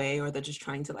taking away, or the just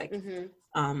trying to like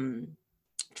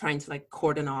trying to like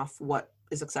cordon off what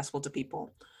is accessible to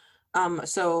people.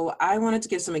 So I wanted to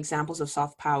give some examples of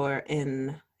soft power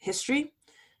in history,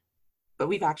 but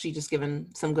we've actually just given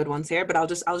some good ones here, but I'll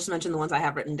just mention the ones I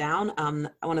have written down.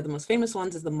 One of the most famous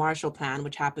ones is the Marshall Plan,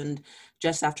 which happened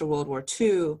just after World War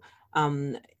II.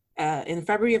 In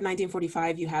February of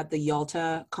 1945, you had the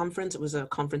Yalta Conference. It was a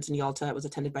conference in Yalta. It was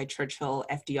attended by Churchill,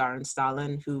 FDR, and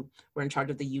Stalin, who were in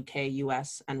charge of the UK,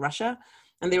 US, and Russia.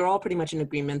 And they were all pretty much in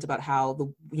agreement about how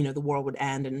the war would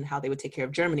end and how they would take care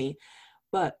of Germany.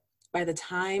 But by the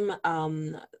summer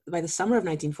of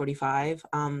 1945,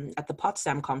 at the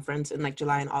Potsdam Conference in like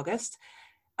July and August,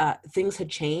 things had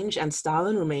changed and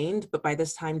Stalin remained, but by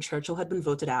this time Churchill had been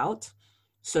voted out.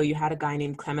 So you had a guy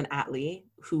named Clement Attlee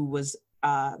who was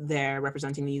there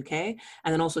representing the UK,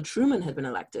 and then also Truman had been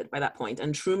elected by that point,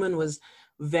 and Truman was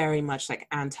very much like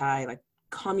anti like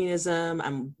communism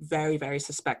and very, very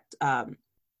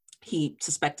he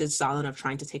suspected Stalin of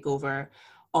trying to take over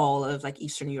all of like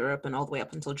Eastern Europe and all the way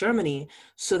up until Germany.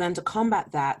 So then to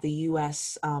combat that, the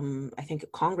US, I think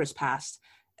Congress passed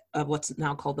what's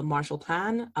now called the Marshall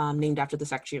Plan, named after the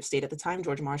Secretary of State at the time,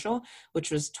 George Marshall, which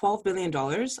was $12 billion,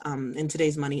 in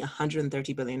today's money,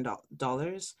 $130 billion,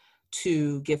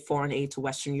 to give foreign aid to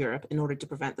Western Europe in order to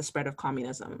prevent the spread of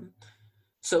communism.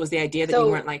 So it was the idea that you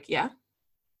weren't like,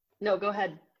 No, go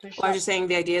ahead. Well, I was just saying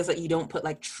the idea is that you don't put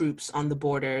like troops on the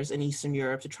borders in Eastern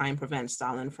Europe to try and prevent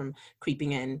Stalin from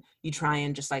creeping in. You try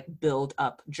and just like build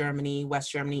up Germany,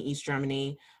 West Germany, East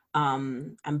Germany,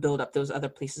 and build up those other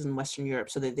places in Western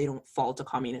Europe so that they don't fall to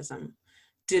communism.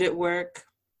 Did it work?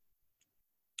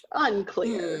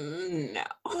 Unclear. No.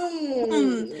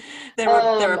 There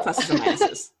were pluses and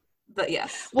minuses, but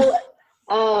yes. Well,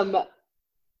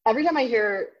 every time I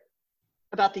hear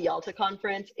about the Yalta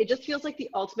Conference, it just feels like the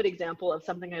ultimate example of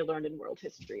something I learned in world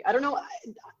history. I don't know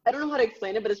how to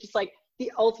explain it, but it's just like the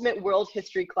ultimate world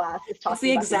history class is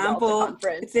talking about the Yalta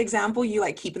Conference. It's the example you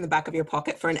like keep in the back of your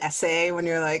pocket for an essay when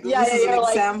you're like, this is an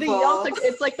example. The Yalta,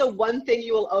 it's like the one thing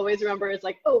you will always remember is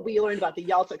like, oh, we learned about the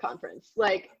Yalta Conference.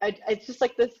 Like, it's just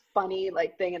like this funny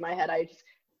like thing in my head. I just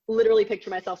literally picture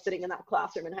myself sitting in that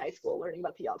classroom in high school learning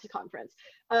about the Yalta Conference.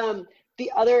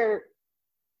 The other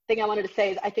thing I wanted to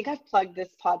say is I think I've plugged this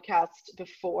podcast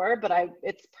before, but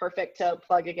it's perfect to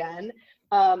plug again.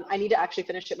 I need to actually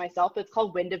finish it myself. It's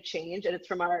called Wind of Change, and it's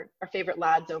from our favorite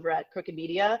lads over at Crooked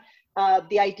Media.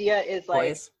 The idea is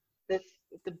like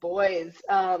the boys.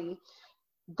 The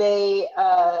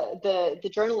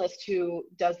journalist who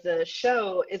does the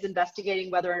show is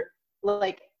investigating whether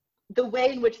like the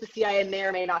way in which the CIA may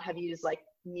or may not have used like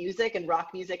music and rock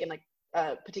music and like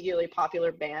a particularly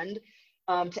popular band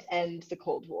to end the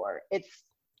Cold War. It's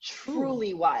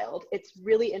truly wild. It's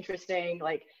really interesting.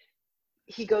 Like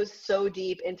he goes so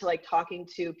deep into like talking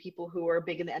to people who were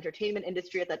big in the entertainment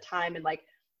industry at that time, and like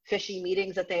fishy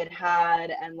meetings that they had,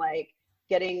 and like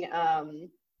getting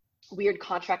weird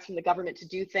contracts from the government to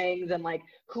do things, and like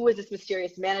who was this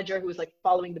mysterious manager who was like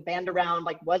following the band around,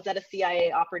 like was that a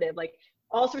CIA operative, like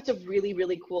all sorts of really,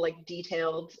 really cool like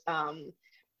detailed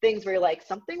things where you're like,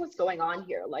 something was going on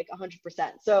here, like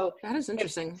 100%. So that is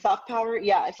interesting. Soft power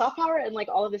and like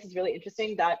all of this is really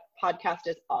interesting. That podcast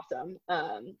is awesome.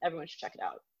 Everyone should check it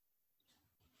out.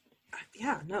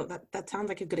 Yeah, no, that sounds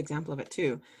like a good example of it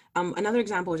too. Another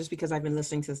example, just because I've been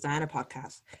listening to this Diana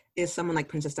podcast, is someone like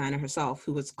Princess Diana herself,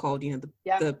 who was called,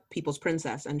 the People's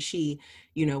Princess, and she,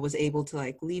 was able to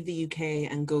like leave the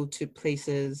UK and go to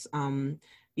places,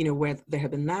 where there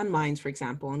have been landmines, for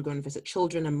example, and go and visit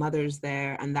children and mothers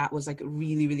there. And that was like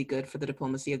really, really good for the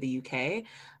diplomacy of the UK.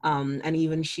 And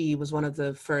even she was one of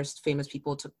the first famous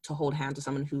people to hold hand to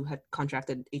someone who had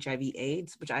contracted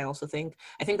HIV/AIDS, which I think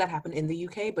that happened in the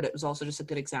UK, but it was also just a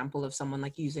good example of someone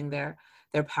like using their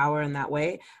power in that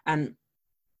way. And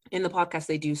in the podcast,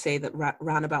 they do say that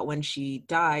round about when she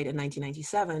died in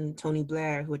 1997, Tony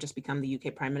Blair, who had just become the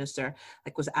UK Prime Minister,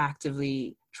 like was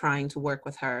actively trying to work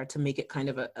with her to make it kind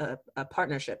of a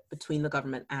partnership between the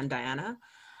government and Diana.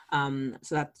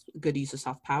 So that's good use of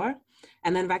soft power.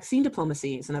 And then vaccine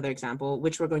diplomacy is another example,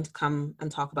 which we're going to come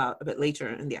and talk about a bit later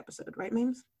in the episode, right,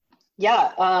 Mames?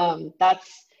 Yeah,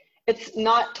 it's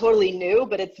not totally new,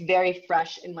 but it's very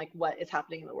fresh in like what is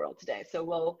happening in the world today. So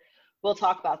we'll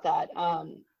talk about that.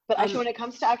 But actually, when it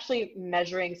comes to actually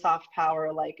measuring soft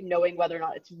power, like knowing whether or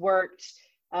not it's worked,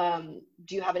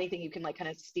 do you have anything you can like kind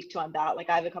of speak to on that? Like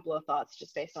I have a couple of thoughts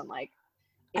just based on like,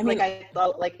 I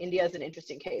thought like India is an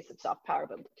interesting case of soft power,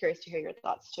 but I'm curious to hear your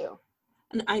thoughts too.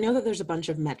 And I know that there's a bunch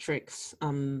of metrics.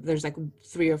 There's like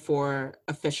 3 or 4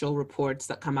 official reports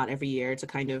that come out every year to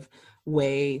kind of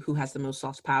weigh who has the most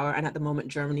soft power. And at the moment,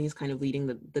 Germany is kind of leading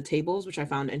the tables, which I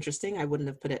found interesting. I wouldn't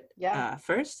have put it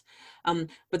first.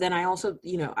 But then I also,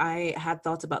 I had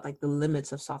thoughts about like the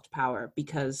limits of soft power,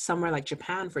 because somewhere like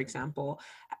Japan, for example,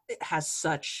 it has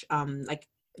such like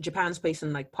Japan's place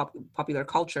in like popular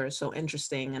culture is so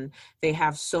interesting, and they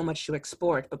have so much to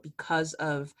export. But because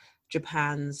of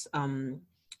Japan's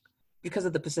because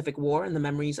of the Pacific War and the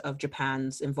memories of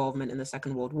Japan's involvement in the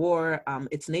Second World War,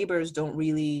 its neighbors don't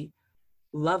really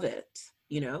love it.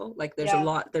 Like there's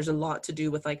a lot to do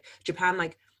with like Japan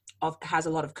like has a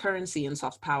lot of currency and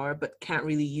soft power, but can't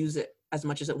really use it as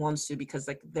much as it wants to, because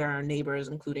like there are neighbors,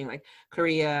 including like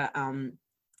Korea and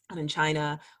in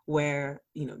China, where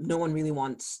no one really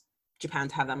wants Japan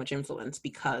to have that much influence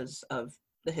because of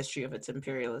the history of its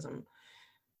imperialism.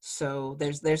 So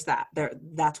there's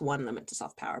that's one limit to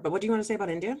soft power. But what do you want to say about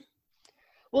India?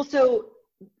 Well, so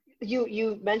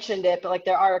you mentioned it, but like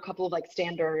there are a couple of like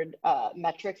standard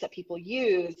metrics that people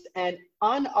use, and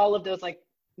on all of those like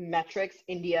metrics,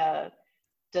 India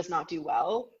does not do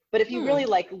well. But if you really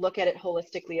like look at it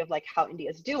holistically of like how India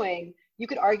is doing, you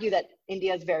could argue that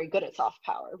India is very good at soft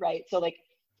power, right? So like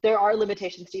there are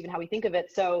limitations to even how we think of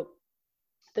it. So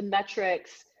the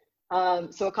metrics,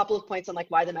 so a couple of points on like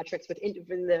why the metrics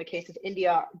in the case of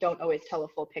India don't always tell a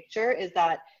full picture is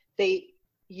that they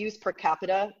use per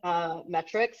capita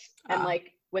metrics, and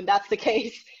like when that's the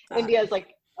case, India is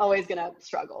like always gonna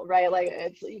struggle, right? Like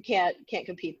it's you can't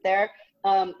compete there.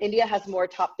 India has more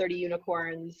top 30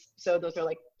 unicorns, so those are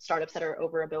like startups that are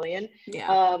over $1 billion,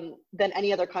 than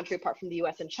any other country apart from the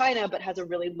US and China, but has a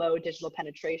really low digital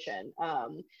penetration.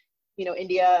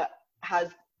 India has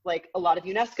like a lot of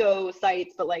UNESCO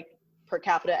sites, but like per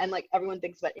capita, and like everyone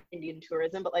thinks about Indian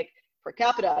tourism, but like per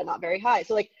capita, not very high.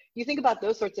 So like you think about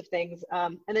those sorts of things.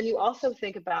 And then you also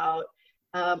think about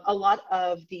a lot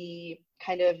of the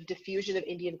kind of diffusion of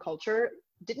Indian culture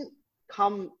didn't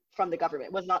come from the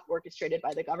government, was not orchestrated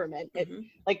by the government. It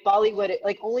like Bollywood,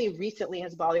 like only recently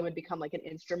has Bollywood become like an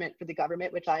instrument for the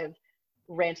government, which I have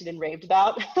ranted and raved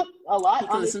about a lot. You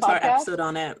can listen to our episode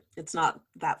on it. It's not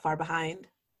that far behind.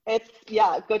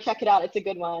 Go check it out. It's a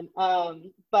good one.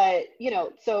 But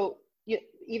so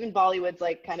even Bollywood's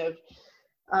like kind of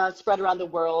spread around the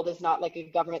world is not like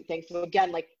a government thing. So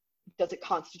again, like, does it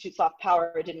constitute soft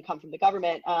power? It didn't come from the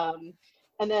government. And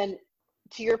then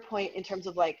to your point, in terms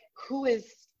of like who is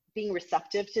being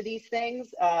receptive to these things,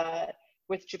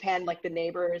 with Japan, like the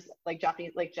neighbors, like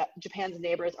Japan's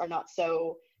neighbors are not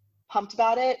so pumped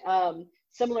about it.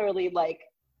 Similarly, like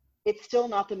it's still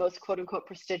not the most quote unquote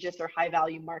prestigious or high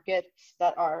value markets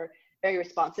that are very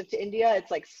responsive to India.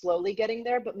 It's like slowly getting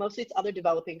there, but mostly it's other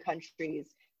developing countries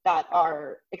that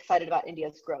are excited about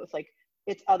India's growth. Like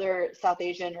it's other South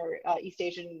Asian or East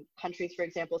Asian countries, for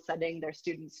example, sending their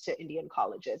students to Indian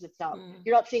colleges. It's not,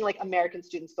 you're not seeing like American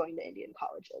students going to Indian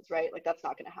colleges, right? Like that's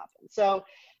not going to happen. So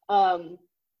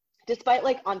despite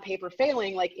like on paper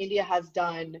failing, like India has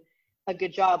done a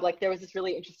good job. Like there was this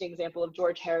really interesting example of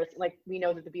George Harrison. Like we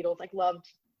know that the Beatles like loved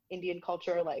Indian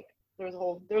culture. Like there was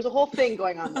a whole thing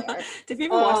going on there. Did you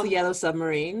ever watch The Yellow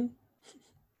Submarine?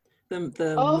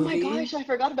 The oh movie? My gosh, I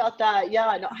forgot about that.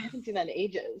 Yeah, no, I haven't seen that in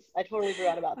ages. I totally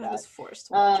forgot about that. I was forced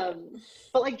to watch it.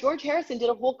 But like George Harrison did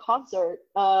a whole concert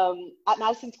at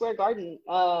Madison Square Garden,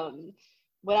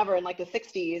 whatever, in like the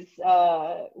 60s,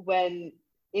 when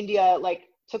India like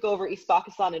took over East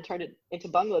Pakistan and turned it into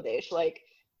Bangladesh. Like,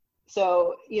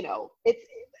 so it's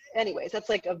anyways. That's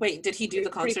like a wait. Did he do the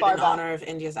concert in honor of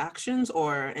India's actions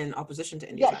or in opposition to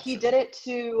India's actions? He did it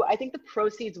to. I think the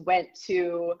proceeds went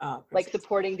to like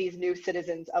supporting these new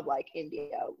citizens of like India,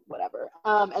 whatever.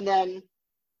 And then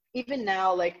even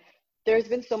now, like there's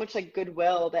been so much like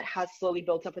goodwill that has slowly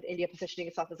built up with India positioning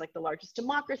itself as like the largest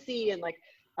democracy and like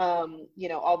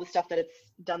all the stuff that it's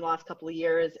done the last couple of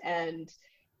years, and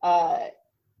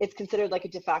it's considered like a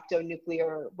de facto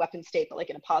nuclear weapon state, but like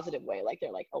in a positive way. Like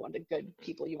they're like, oh, one of the good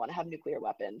people, you want to have nuclear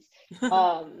weapons.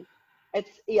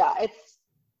 It's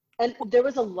and there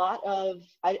was a lot of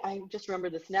I just remember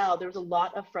this now. There was a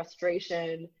lot of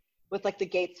frustration with like the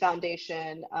Gates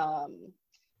Foundation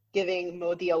giving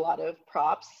Modi a lot of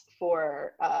props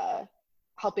for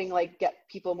helping like get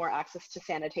people more access to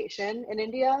sanitation in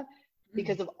India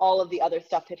because of all of the other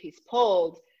stuff that he's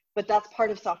pulled. But that's part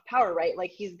of soft power, right?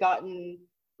 Like he's gotten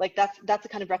like that's the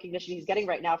kind of recognition he's getting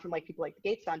right now from like people like the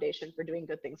Gates Foundation for doing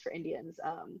good things for Indians.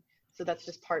 So that's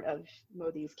just part of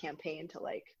Modi's campaign to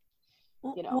like,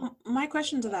 you know. Well, my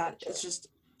question to that is just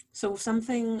so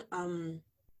something.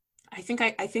 I think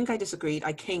I disagreed.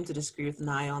 I came to disagree with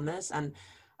Nye on this, and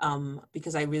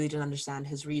because I really didn't understand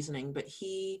his reasoning. But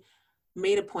he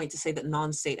made a point to say that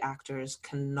non-state actors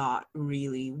cannot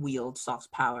really wield soft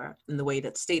power in the way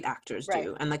that state actors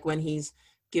do. And like when he's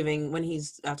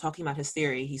talking about his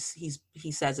theory, he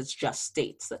says it's just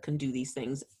states that can do these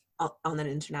things on an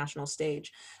international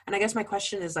stage. And I guess my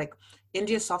question is like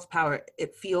India's soft power.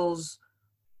 It feels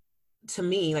to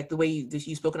me, like the way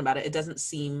you've spoken about it, it doesn't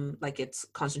seem like it's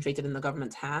concentrated in the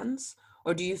government's hands.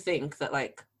 Or do you think that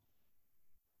like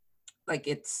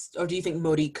or do you think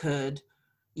Modi could,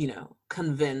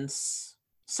 convince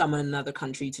someone in another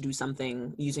country to do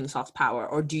something using soft power?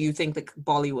 Or do you think that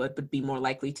Bollywood would be more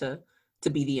likely to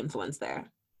be the influence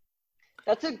there?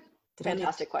 That's a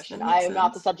fantastic question. I am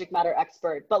not the subject matter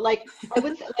expert, but like I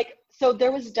would say like, so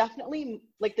there was definitely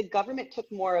like the government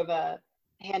took more of a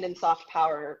hand in soft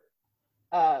power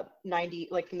 90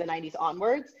 like from the 90s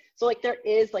onwards. So like there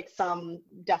is like some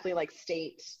definitely like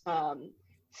state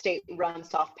run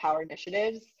soft power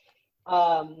initiatives.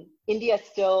 India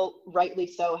still rightly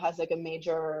so has like a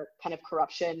major kind of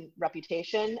corruption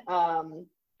reputation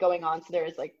going on. So there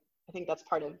is like, I think that's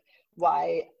part of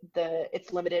why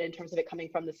it's limited in terms of it coming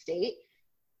from the state.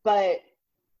 But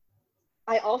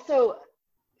I also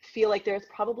feel like there's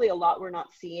probably a lot we're not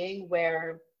seeing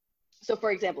where, so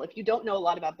for example, if you don't know a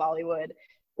lot about Bollywood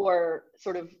or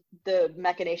sort of the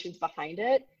machinations behind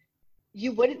it,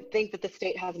 you wouldn't think that the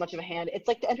state has much of a hand. It's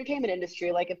like the entertainment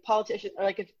industry. Like if politicians or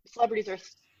like if celebrities are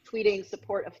tweeting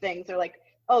support of things, they're like,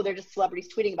 oh, they're just celebrities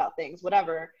tweeting about things,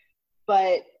 whatever.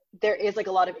 But there is like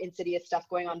a lot of insidious stuff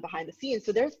going on behind the scenes.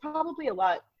 So there's probably a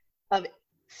lot of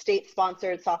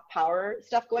state-sponsored soft power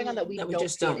stuff going on that we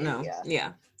just don't know. India.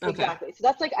 Yeah, okay. Exactly. So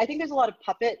that's like, I think there's a lot of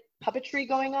puppetry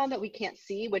going on that we can't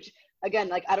see, which again,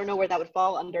 like, I don't know where that would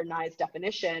fall under Nye's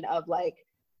definition of like,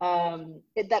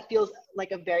 that feels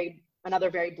like another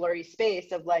very blurry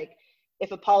space of like,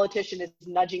 if a politician is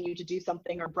nudging you to do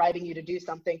something or bribing you to do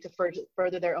something to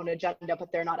further their own agenda, but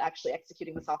they're not actually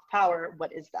executing the soft power,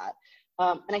 what is that?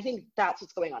 And I think that's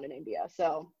what's going on in India.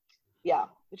 So yeah,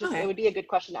 it would be a good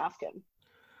question to ask him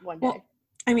one day. Well,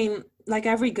 I mean, like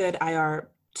every good IR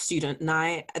student,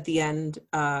 Nye at the end,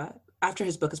 after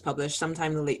his book is published,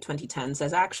 sometime in the late 2010s,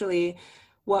 says actually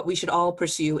what we should all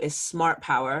pursue is smart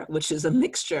power, which is a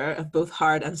mixture of both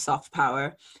hard and soft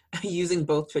power, using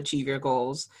both to achieve your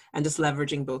goals and just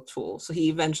leveraging both tools. So he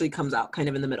eventually comes out kind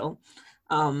of in the middle.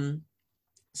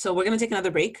 So we're going to take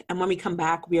another break. And when we come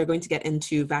back, we are going to get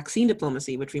into vaccine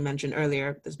diplomacy, which we mentioned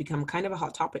earlier. Has become kind of a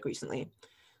hot topic recently.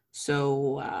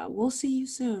 So we'll see you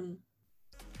soon.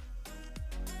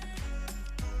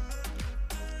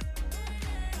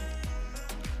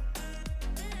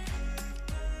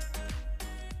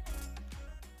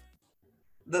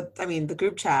 The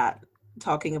group chat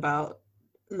talking about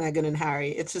Meghan and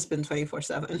Harry, it's just been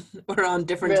 24/7. We're on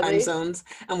different time zones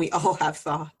and we all have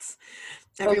thoughts.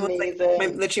 Everyone's amazing.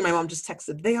 Like, literally my mom just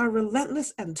texted, they are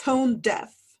relentless and tone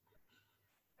deaf.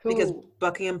 Who? Because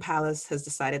Buckingham Palace has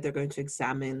decided they're going to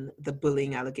examine the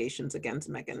bullying allegations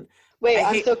against Meghan. Wait,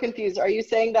 I'm so confused. Are you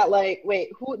saying that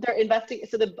who they're investing?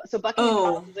 So Buckingham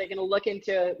Palace is going to look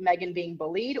into Meghan being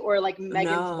bullied, or like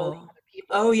Meghan's bullying other people?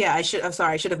 Oh yeah, I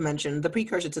should have mentioned the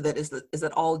precursor to that is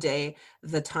that all day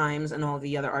the Times and all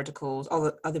the other articles, all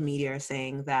the other media are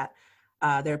saying that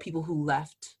there are people who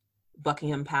left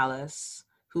Buckingham Palace,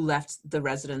 who left the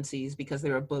residencies because they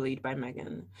were bullied by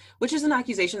Meghan, which is an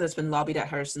accusation that's been lobbied at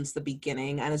her since the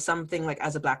beginning. And it's something like,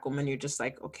 as a Black woman, you're just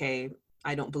like, okay,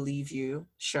 I don't believe you,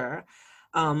 sure.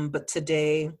 But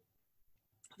today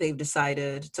they've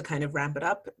decided to kind of ramp it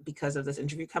up because of this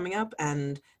interview coming up.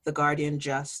 And The Guardian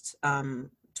just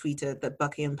tweeted that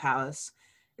Buckingham Palace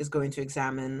is going to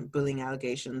examine bullying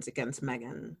allegations against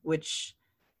Meghan, which,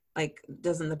 like,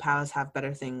 doesn't the palace have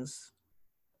better things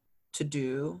to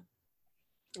do?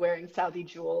 wearing Saudi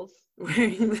jewels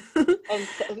wearing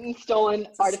and stolen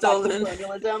artifacts of stolen.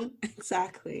 colonialism.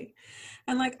 Exactly.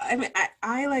 And like, I mean,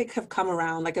 I like have come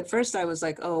around. Like at first I was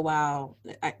like, oh wow,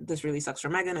 this really sucks for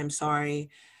Megan. I'm sorry.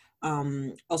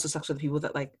 Also sucks for the people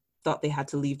that like thought they had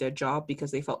to leave their job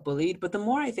because they felt bullied. But the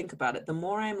more I think about it, the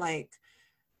more I'm like,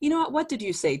 you know what did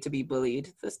you say to be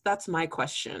bullied? That's my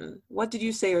question. What did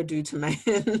you say or do to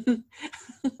Megan?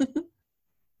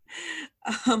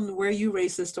 Were you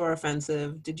racist or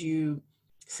offensive? Did you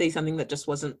say something that just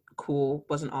wasn't cool,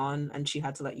 wasn't on, and she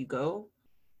had to let you go?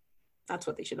 That's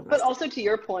what they should have But asked. also to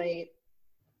your point,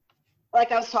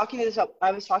 like I was talking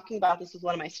about this with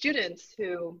one of my students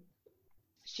who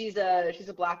she's a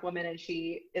black woman and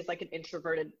she is like an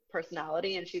introverted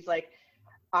personality, and she's like,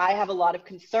 I have a lot of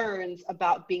concerns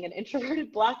about being an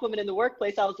introverted black woman in the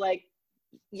workplace. I was like,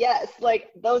 yes, like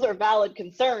those are valid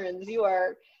concerns. You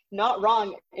are not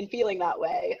wrong in feeling that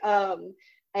way.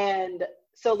 And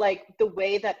so like the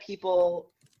way that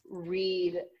people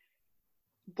read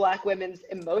black women's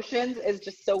emotions is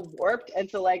just so warped. And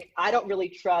so like I don't really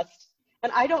trust,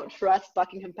 and I don't trust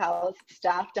Buckingham Palace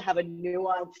staff to have a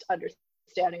nuanced understanding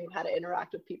of how to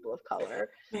interact with people of color.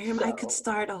 Miriam, I could So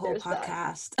start a whole there's that.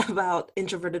 podcast about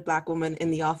introverted black women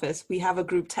in the office. We have a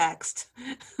group text.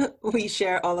 We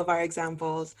share all of our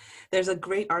examples. There's a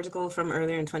great article from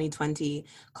earlier in 2020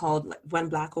 called When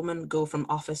Black Women Go from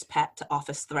Office Pet to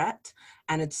Office Threat.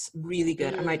 And it's really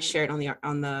good. I might share it on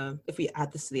the if we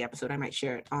add this to the episode, I might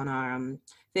share it on our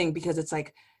thing, because it's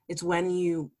like, it's when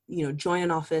you join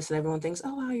an office and everyone thinks,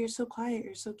 oh wow, you're so quiet,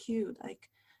 you're so cute, like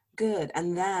good.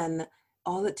 And then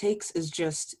all it takes is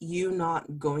just you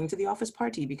not going to the office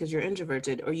party because you're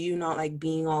introverted, or you not like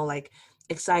being all like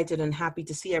excited and happy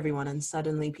to see everyone, and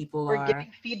suddenly people Or are,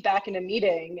 giving feedback in a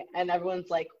meeting and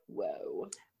everyone's like, whoa,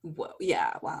 whoa,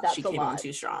 yeah, wow, she that's a came on lot.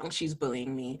 too strong, she's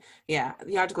bullying me. Yeah,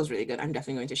 the article's really good. I'm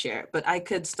definitely going to share it, but I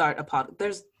could start a pod.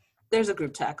 There's a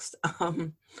group text.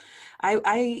 Someone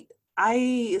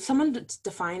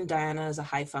defined Diana as a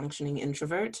high functioning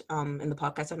introvert in the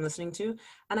podcast I'm listening to,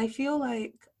 and I feel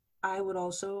like I would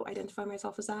also identify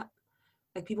myself as that.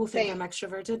 Like people think I'm Same.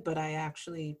 extroverted, but I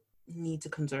actually need to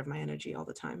conserve my energy all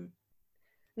the time.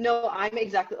 No, I'm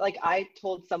exactly like I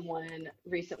told someone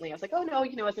recently, I was like, oh no,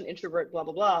 as an introvert, blah,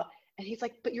 blah, blah. And he's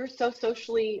like, but you're so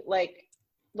socially like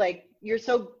you're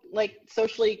so like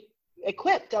socially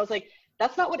equipped. I was like,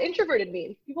 that's not what introverted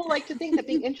means. People like to think that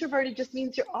being introverted just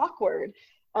means you're awkward.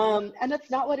 Yeah. And that's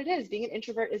not what it is. Being an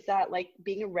introvert is that like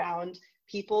being around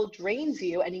people drains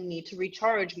you and you need to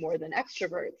recharge more than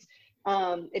extroverts.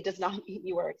 It does not mean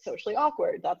you are socially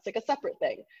awkward. That's like a separate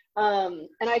thing. And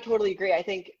I totally agree. I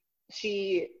think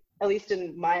she, at least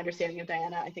in my understanding of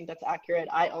Diana, I think that's accurate.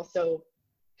 I also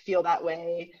feel that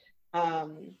way.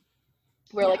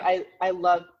 Where like Yeah. I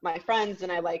love my friends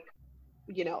and I like,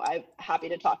 I'm happy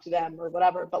to talk to them or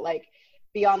whatever. But like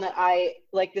beyond that, I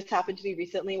like this happened to me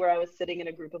recently where I was sitting in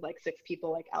a group of like 6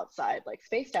 people, like outside, like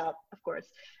spaced out, of course.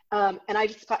 And I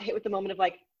just got hit with the moment of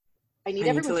like, I need I need to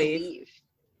everyone to leave. leave.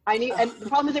 I need, and the Ugh.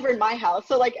 problem is they were in my house.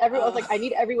 So like everyone, I was like, I Ugh.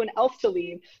 need everyone else to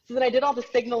leave. So then I did all the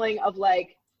signaling of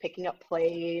like picking up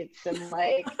plates and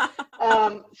like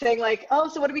saying like, oh,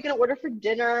 so what are we going to order for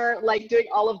dinner? Like doing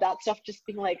all of that stuff, just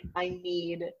being like, I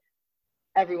need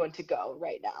everyone to go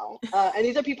right now. And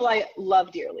these are people I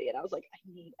love dearly. And I was like, I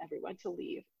need everyone to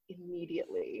leave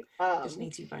immediately. Just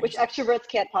need to by Which yourself. extroverts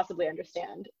can't possibly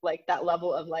understand, like that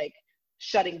level of like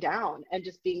shutting down and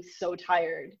just being so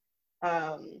tired.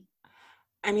 Um,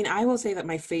 I mean, I will say that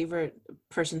my favorite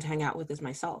person to hang out with is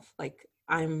myself. Like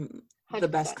I'm the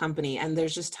best 100%. company, and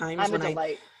there's just times I'm a when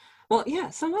delight. well, yeah,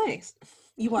 some ways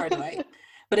you are a delight,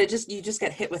 but you just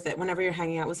get hit with it whenever you're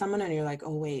hanging out with someone, and you're like,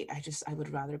 oh wait, I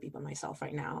would rather be by myself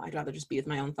right now. I'd rather just be with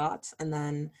my own thoughts, and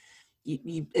then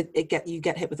you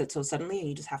get hit with it so suddenly, and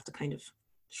you just have to kind of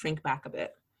shrink back a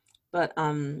bit. But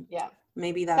Yeah.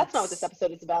 maybe That's not what this that's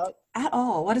episode is about. at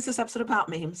all. What is this episode about,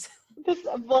 Mames?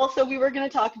 Well, so we were going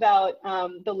to talk about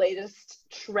the latest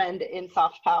trend in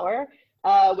soft power,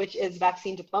 which is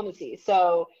vaccine diplomacy.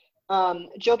 So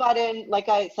Joe Biden, like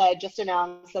I said, just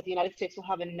announced that the United States will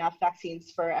have enough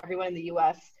vaccines for everyone in the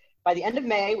US by the end of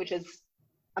May, which is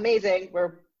amazing.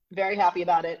 We're very happy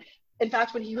about it. In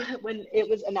fact, when it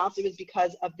was announced, it was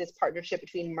because of this partnership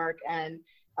between Merck and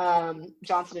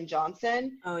Johnson and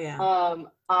Johnson. Oh yeah.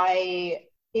 I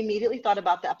immediately thought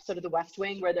about the episode of The West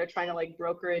Wing where they're trying to like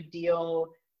broker a deal.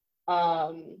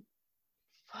 Oh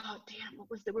damn, what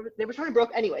was they were trying to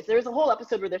broker, anyways, there was a whole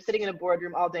episode where they're sitting in a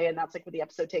boardroom all day and that's like where the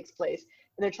episode takes place,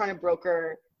 and they're trying to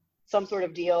broker some sort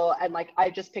of deal, and like I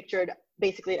just pictured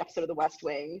basically an episode of The West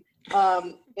Wing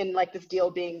in like this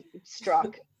deal being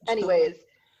struck. Anyways,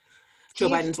 Joe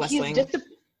Biden's West he's Wing.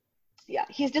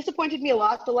 he's disappointed me a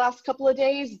lot the last couple of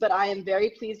days, but I am very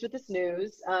pleased with this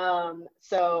news.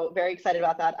 So very excited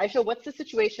about that. Aisha, what's the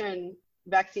situation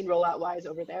vaccine rollout wise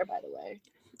over there, by the way?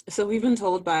 So we've been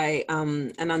told by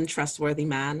an untrustworthy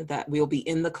man that we'll be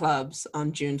in the clubs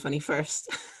on June 21st.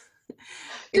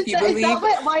 If you Is believe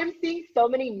that why I'm seeing so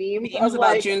many memes of about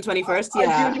like June 21st, on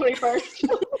yeah. June 21st?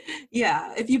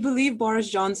 Yeah, if you believe Boris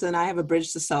Johnson, I have a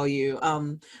bridge to sell you.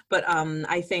 But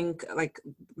I think like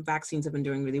vaccines have been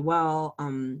doing really well.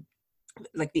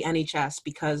 Like the NHS,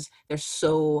 because they're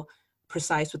so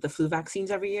precise with the flu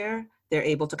vaccines every year, they're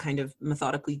able to kind of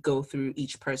methodically go through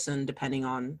each person depending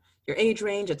on your age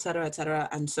range, et cetera, et cetera.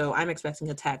 And so I'm expecting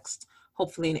a text,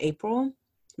 hopefully in April,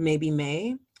 maybe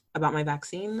May, about my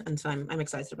vaccine. And so I'm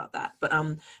excited about that. But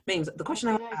Mames, the question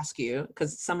I Okay, want to nice. ask you,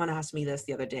 because someone asked me this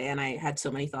the other day and I had so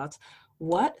many thoughts.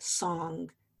 What song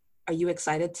are you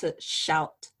excited to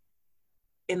shout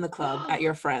in the club at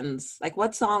your friends? Like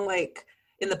what song, like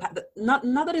in the past, not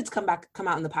that it's come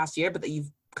out in the past year, but that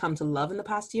you've come to love in the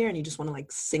past year and you just want to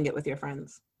like sing it with your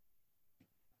friends?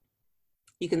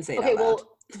 You can say it Okay, out loud.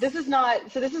 well, this is not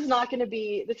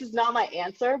my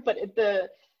answer, but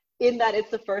in that it's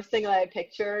the first thing that I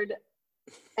pictured,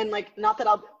 and like not that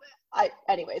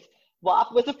anyways,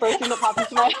 WAP was the first thing that popped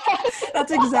into my head.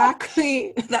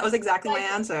 That was exactly my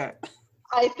Like, answer.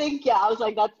 I think, yeah, I was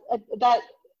like,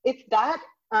 it's that,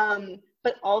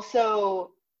 but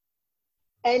also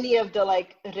any of the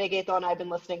like reggaeton I've been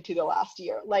listening to the last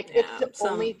year. Like it's Yeah, the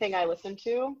only thing I listen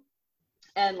to.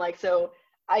 And like, so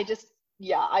I just,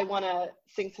 yeah, I want to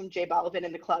sing some J Balvin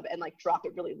in the club and like drop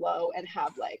it really low and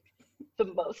have like the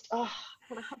most, I want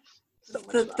to have so much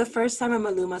the fun. first time a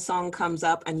Maluma song comes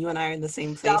up and you and I are in the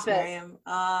same place, Stop it. Miriam.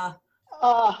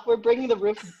 We're bringing the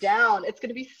roof down. It's going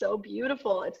to be so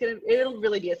beautiful. It'll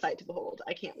really be a sight to behold.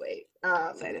 I can't wait.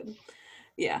 Excited.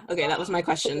 Yeah. Okay, that was my That's a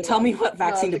question. good Tell one. me what No,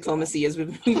 vaccine that's a good one. diplomacy is.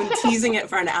 We've been teasing it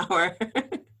for an hour.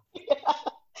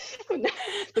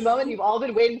 The moment you've all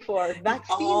been waiting for. You've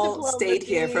Vaccine all stayed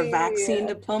here for diplomacy. vaccine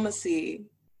diplomacy.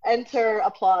 Enter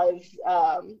applause.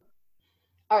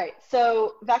 All right,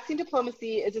 so vaccine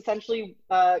diplomacy is essentially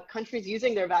countries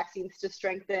using their vaccines to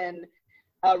strengthen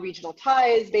regional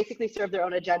ties, basically serve their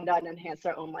own agenda and enhance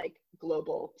their own like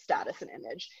global status and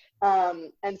image.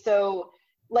 And so,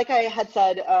 like I had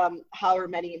said, however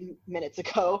many minutes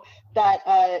ago,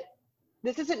 that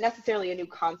this isn't necessarily a new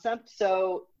concept.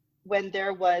 So when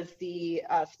there was the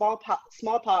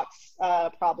smallpox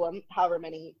problem, however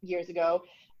many years ago,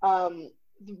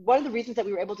 one of the reasons that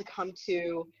we were able to come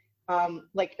to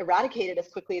like eradicate it as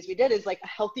quickly as we did is like a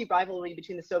healthy rivalry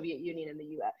between the Soviet Union and the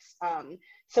U.S.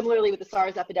 Similarly, with the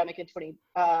SARS epidemic in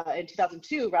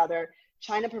 2002, rather,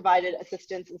 China provided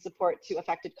assistance and support to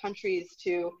affected countries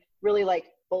to really like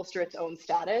bolster its own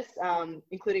status,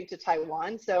 including to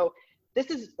Taiwan. So this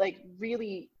is like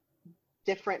really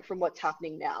different from what's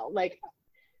happening now. Like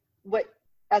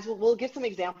as we'll give some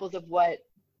examples of what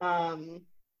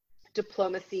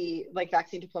diplomacy, like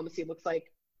vaccine diplomacy looks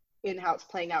like in how it's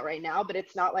playing out right now, but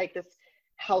it's not like this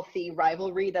healthy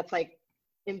rivalry that's like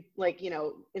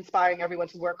inspiring everyone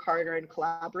to work harder and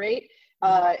collaborate.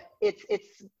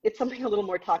 It's something a little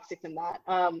more toxic than that.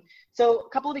 So a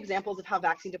couple of examples of how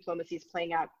vaccine diplomacy is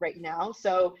playing out right now.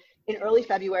 So in early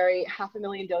February,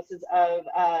 500,000 doses of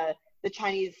the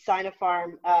Chinese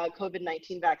Sinopharm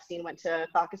COVID-19 vaccine went to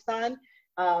Pakistan.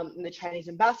 And the Chinese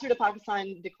ambassador to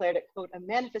Pakistan declared it, quote, a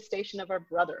manifestation of our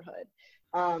brotherhood.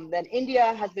 Then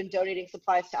India has been donating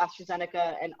supplies to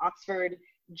AstraZeneca and Oxford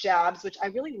jabs, which I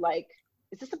really like.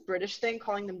 Is this a British thing,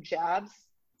 calling them jabs?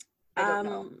 I don't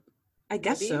know. I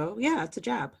guess Maybe? so. Yeah, it's a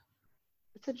jab.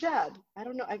 It's a jab. I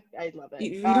don't know. I love it.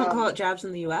 You don't call it jabs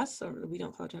in the US, or we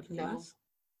don't call it jabs in the No. US?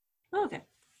 Oh, okay.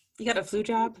 You got a flu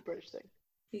jab? It's a British thing.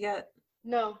 You got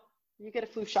No, you get a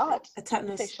flu shot. a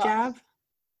tetanus shots. jab?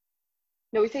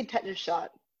 No, we say tetanus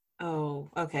shot. Oh,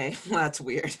 okay. Well, that's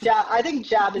weird. Jab. I think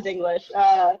jab is English.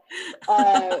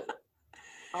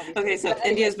 Okay, so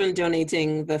India's been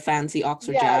donating the fancy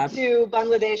Oxford jab. To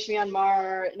Bangladesh,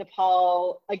 Myanmar,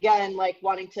 Nepal, again, like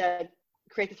wanting to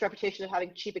create this reputation of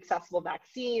having cheap, accessible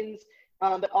vaccines,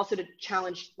 but also to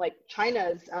challenge like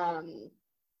China's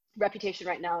reputation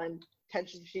right now, and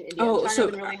tensions between India and China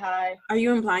have been really high. Are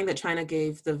you implying that China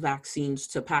gave the vaccines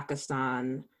to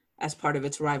Pakistan as part of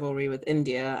its rivalry with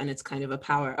India, and it's kind of a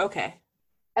power? Okay.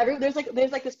 There's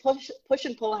like this push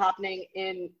and pull happening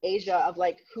in Asia of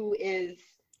like who's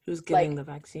giving the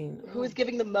vaccine, who's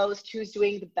giving the most, who's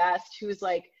doing the best, who's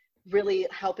like really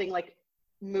helping like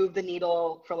move the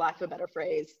needle, for lack of a better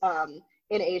phrase,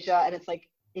 in Asia. And it's like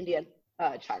India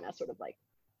and China sort of like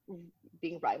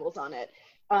being rivals on it.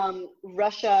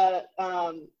 Russia,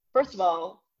 first of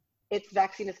all, its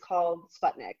vaccine is called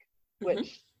Sputnik, Mm-hmm.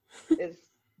 which is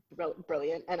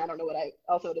brilliant, and I don't know what I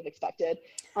also would have expected.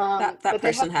 That But they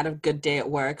person have, had a good day at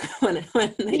work when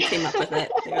they yeah. came up with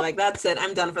it. They were like, "That's it.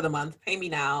 I'm done for the month. Pay me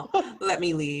now. Let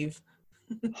me leave."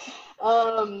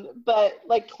 But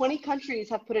like 20 countries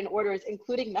have put in orders,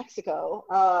 including Mexico.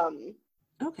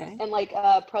 Okay. And like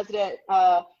the president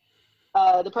of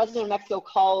Mexico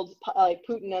called like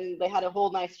Putin, and they had a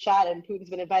whole nice chat. And Putin's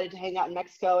been invited to hang out in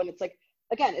Mexico, and it's like,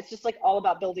 again, it's just like all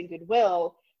about building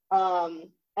goodwill.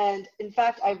 And in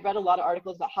fact, I've read a lot of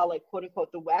articles about how, like, quote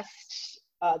unquote, the West,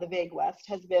 the vague West,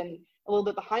 has been a little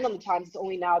bit behind on the times. It's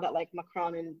only now that like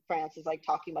Macron in France is like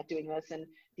talking about doing this, and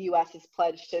the US has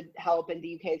pledged to help, and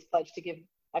the UK has pledged to give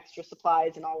extra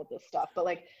supplies and all of this stuff. But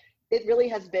like, it really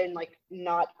has been like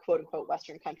not quote unquote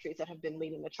Western countries that have been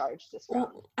leading the charge this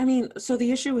round. Well, I mean, so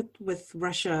the issue with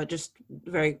Russia, just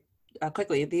very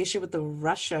quickly, the issue with the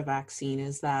Russia vaccine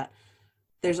is that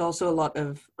there's also a lot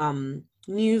of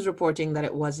news reporting that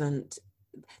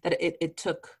it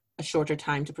took a shorter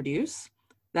time to produce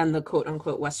than the quote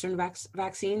unquote Western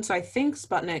vaccine. So I think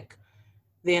Sputnik,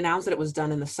 they announced that it was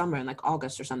done in the summer in like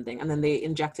August or something, and then they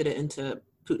injected it into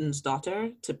Putin's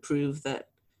daughter to prove that,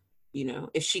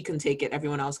 if she can take it,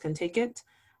 everyone else can take it.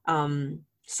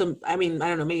 So, I mean, I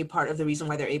don't know, maybe part of the reason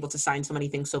why they're able to sign so many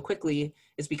things so quickly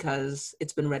is because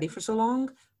it's been ready for so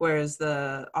long, whereas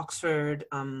the Oxford,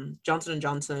 Johnson &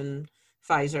 Johnson,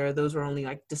 Pfizer, those were only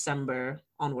like December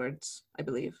onwards, I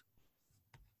believe.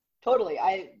 Totally.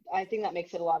 I think that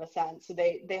makes it a lot of sense. So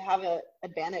they have an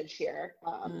advantage here,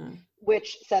 Mm,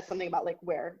 which says something about like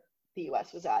where the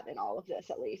US was at in all of this,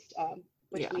 at least,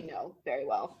 which yeah. we know very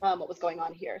well, what was going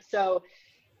on here.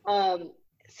 Um,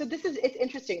 so it's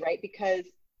interesting, right? Because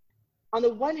on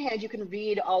the one hand, you can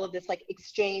read all of this like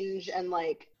exchange and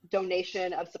like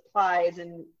donation of supplies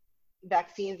and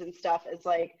vaccines and stuff as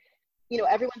like,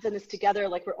 everyone's in this together.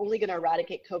 Like, we're only going to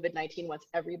eradicate COVID-19 once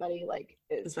everybody like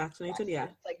Is is vaccinated? Yeah.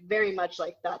 vaccinated. It's like very much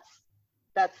like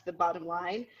that's the bottom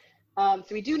line. So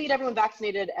we do need everyone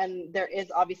vaccinated, and there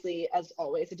is obviously, as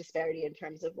always, a disparity in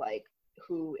terms of like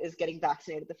who is getting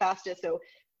vaccinated the fastest. So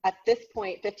at this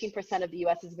point, 15% of the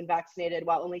U.S. has been vaccinated,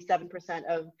 while only 7%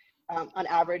 of, on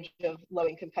average, of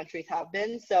low-income countries have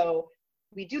been. So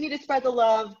we do need to spread the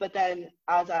love, but then,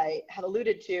 as I have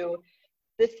alluded to,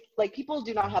 this, like, people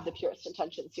do not have the purest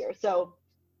intentions here. So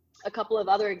a couple of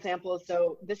other examples.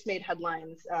 So this made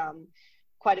headlines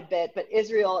quite a bit, but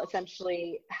Israel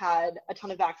essentially had a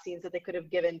ton of vaccines that they could have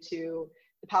given to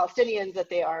the Palestinians that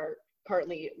they are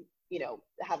currently,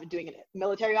 doing a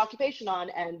military occupation on,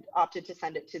 and opted to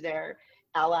send it to their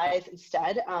allies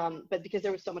instead. But because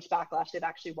there was so much backlash, they've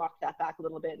actually walked that back a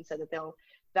little bit and said that they'll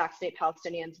vaccinate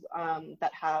Palestinians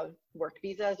that have work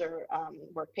visas or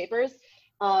work papers.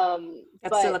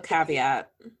 That's still a But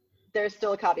caveat there's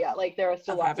still a caveat. Like, there are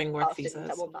still of lots of having work Palestinians that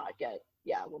visas. will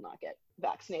not get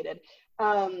vaccinated.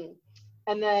 And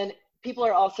then people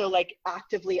are also like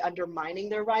actively undermining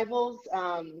their rivals.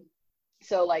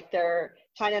 So like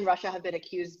China and Russia have been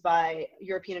accused by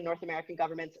European and North American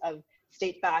governments of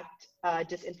state-backed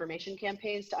disinformation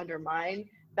campaigns to undermine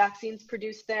vaccines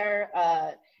produced there.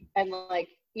 And like,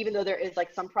 even though there is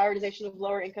like some prioritization of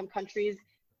lower income countries,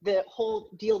 the whole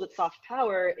deal with soft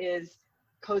power is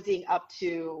cozying up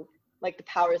to like the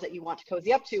powers that you want to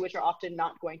cozy up to, which are often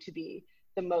not going to be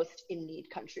the most in need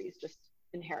countries, just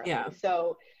inherently. Yeah.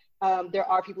 So there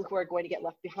are people who are going to get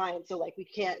left behind. So like, we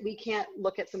can't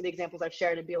look at some of the examples I've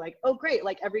shared and be like, oh great,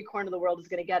 like every corner of the world is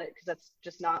going to get it, because that's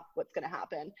just not what's going to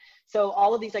happen. So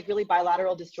all of these like really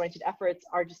bilateral disjointed efforts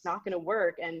are just not going to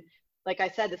work. And like I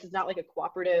said, this is not like a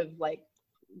cooperative, like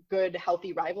good,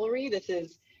 healthy rivalry.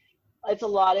 It's a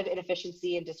lot of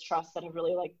inefficiency and distrust that have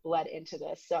really like bled into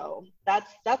this. So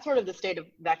that's sort of the state of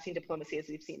vaccine diplomacy as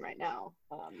we've seen right now.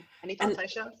 Any thoughts,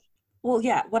 Aisha? Well,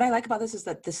 yeah, what I like about this is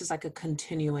that this is like a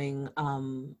continuing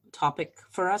topic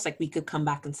for us. Like, we could come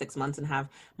back in 6 months and have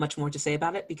much more to say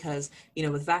about it, because,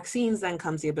 with vaccines then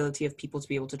comes the ability of people to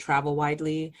be able to travel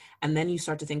widely. And then you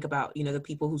start to think about, the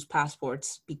people whose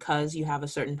passports, because you have a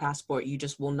certain passport, you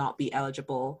just will not be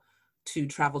eligible to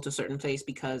travel to a certain place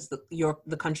because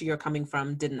the country you're coming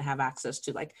from didn't have access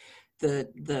to like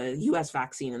the US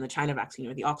vaccine and the China vaccine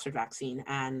or the Oxford vaccine.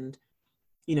 And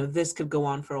this could go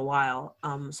on for a while.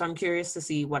 So I'm curious to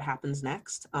see what happens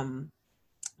next.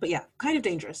 But yeah, kind of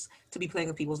dangerous to be playing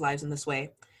with people's lives in this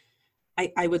way.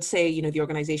 I would say, the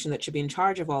organization that should be in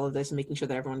charge of all of this and making sure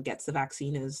that everyone gets the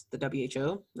vaccine is the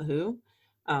WHO, the WHO.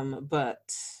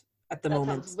 But at the That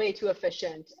moment, sounds way too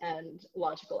efficient and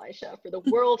logical, Aisha, for the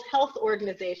World Health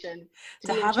Organization to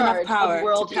to be in have enough charge of power to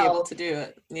world be able health. to do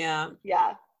it. Yeah.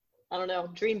 Yeah. I don't know.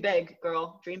 Dream big,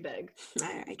 girl. Dream big.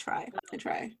 I try.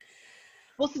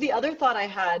 Well, so the other thought I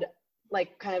had,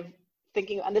 like kind of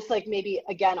thinking, and this like maybe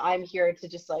again, I'm here to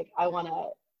just like I don't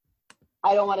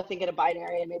want to think in a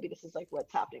binary, and maybe this is like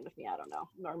what's happening with me. I don't know,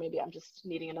 or maybe I'm just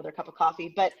needing another cup of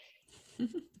coffee. But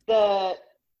the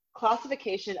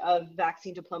classification of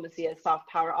vaccine diplomacy as soft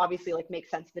power obviously like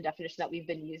makes sense to the definition that we've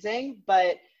been using.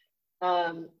 But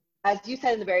as you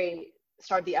said in the very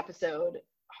start of the episode,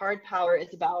 hard power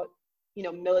is about, you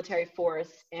know, military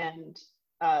force and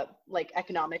like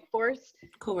economic force,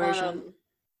 Coercion.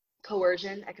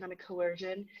 Coercion, economic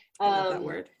coercion. I love that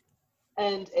word.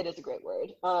 And it is a great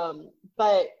word.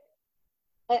 But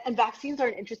and vaccines are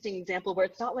an interesting example where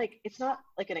it's not like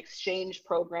an exchange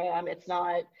program. It's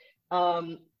not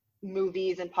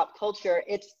movies and pop culture.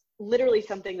 It's literally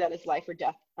something that is life or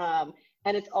death.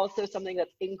 And it's also something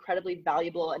that's incredibly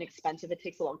valuable and expensive. It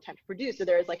takes a long time to produce. So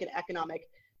there is like an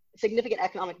significant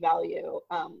economic value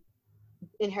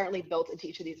inherently built into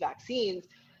each of these vaccines.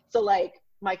 So like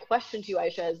my question to you,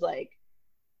 Aisha, is like,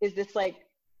 is this like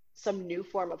some new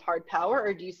form of hard power,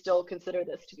 or do you still consider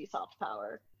this to be soft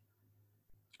power?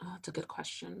 Oh, that's a good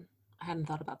question. I hadn't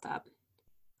thought about that.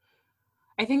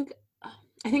 I think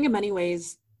in many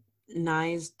ways,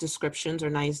 Nye's descriptions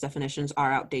or Nye's definitions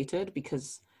are outdated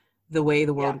because the way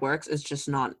the world works is just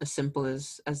not as simple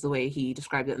as the way he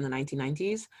described it in the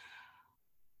 1990s.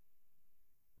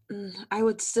 I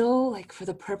would still, like, for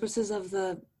the purposes of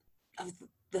the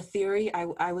theory,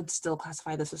 I would still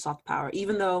classify this as soft power,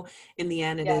 even though in the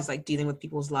end it is like dealing with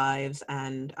people's lives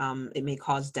and it may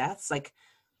cause deaths. Like,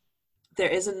 there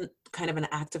isn't kind of an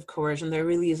act of coercion. There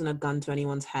really isn't a gun to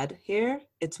anyone's head here.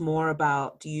 It's more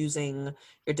about using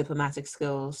your diplomatic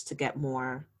skills to get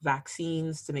more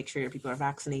vaccines, to make sure your people are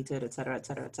vaccinated, et cetera, et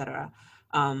cetera, et cetera.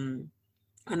 And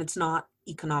it's not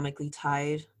economically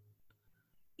tied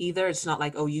either. It's not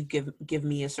like, oh, you give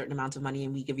me a certain amount of money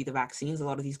and we give you the vaccines. A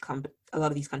lot of these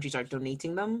countries are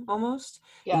donating them almost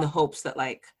in the hopes that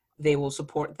like they will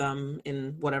support them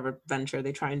in whatever venture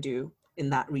they try and do in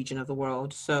that region of the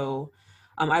world. So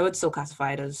I would still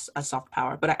classify it as soft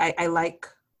power, but I like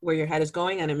where your head is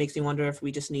going, and it makes me wonder if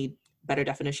we just need better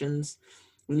definitions.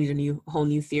 We need a whole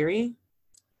new theory,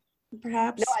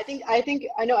 perhaps. No, I think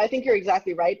you're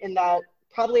exactly right in that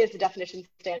probably as the definition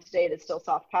stands today, it is still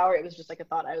soft power. It was just like a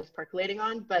thought I was percolating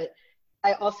on, but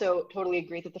I also totally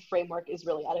agree that the framework is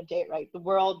really out of date, right? The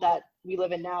world that we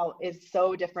live in now is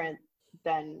so different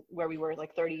than where we were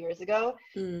like 30 years ago,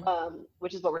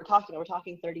 which is what we're talking about. We're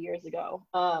talking 30 years ago.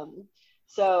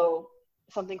 So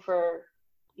something for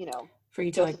you to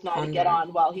Joseph like Nye to get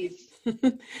on while he's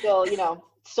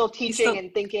still teaching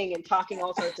and thinking and talking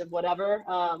all sorts of whatever.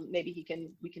 Maybe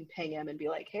we can ping him and be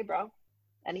like, hey bro,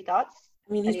 any thoughts?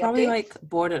 I mean, he's probably like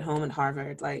bored at home at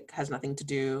Harvard, like has nothing to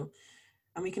do,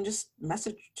 and we can just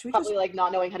message. Probably like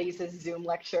not knowing how to use his Zoom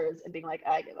lectures and being like,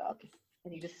 I give up,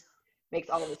 and he just makes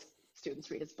all of his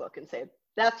students read his book and say,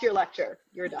 that's your lecture,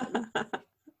 you're done.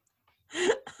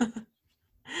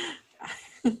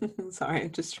 Sorry,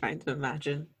 I'm just trying to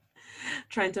imagine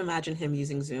him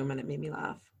using Zoom, and it made me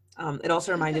laugh. It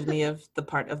also reminded me of the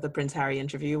part of the Prince Harry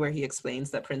interview where he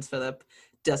explains that Prince Philip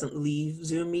doesn't leave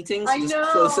Zoom meetings. He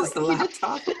just closes the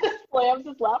laptop. Just slams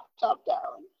his laptop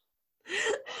down.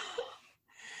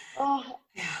 Oh,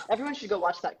 yeah. Everyone should go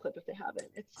watch that clip if they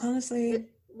haven't. It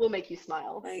will make you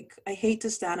smile. Like, I hate to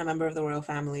stand a member of the royal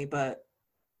family, but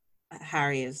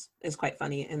Harry is quite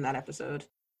funny in that episode.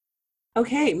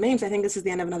 Okay, Mames, I think this is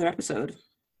the end of another episode.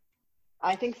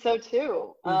 I think so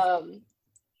too.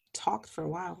 Talked for a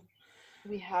while.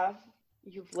 We have.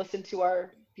 You've listened to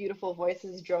our beautiful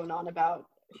voices drone on about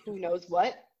who knows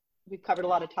what. We've covered a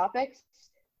lot of topics.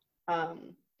 But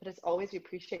as always, we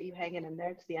appreciate you hanging in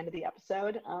there to the end of the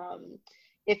episode.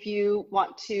 If you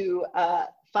want to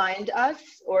find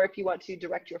us, or if you want to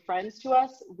direct your friends to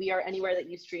us, we are anywhere that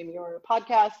you stream your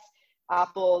podcasts,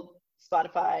 Apple,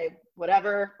 Spotify,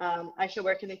 whatever. Aisha,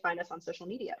 where can they find us on social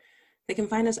media? They can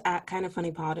find us at Kind of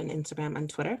Funny Pod on Instagram and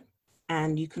Twitter.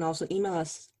 And you can also email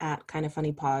us at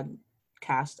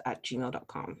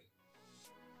kindoffunnypodcast@gmail.com.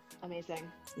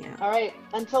 Amazing. Yeah. All right.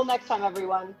 Until next time,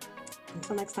 everyone.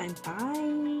 Until next time.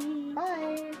 Bye.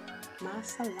 Bye. Ma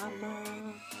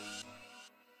salama.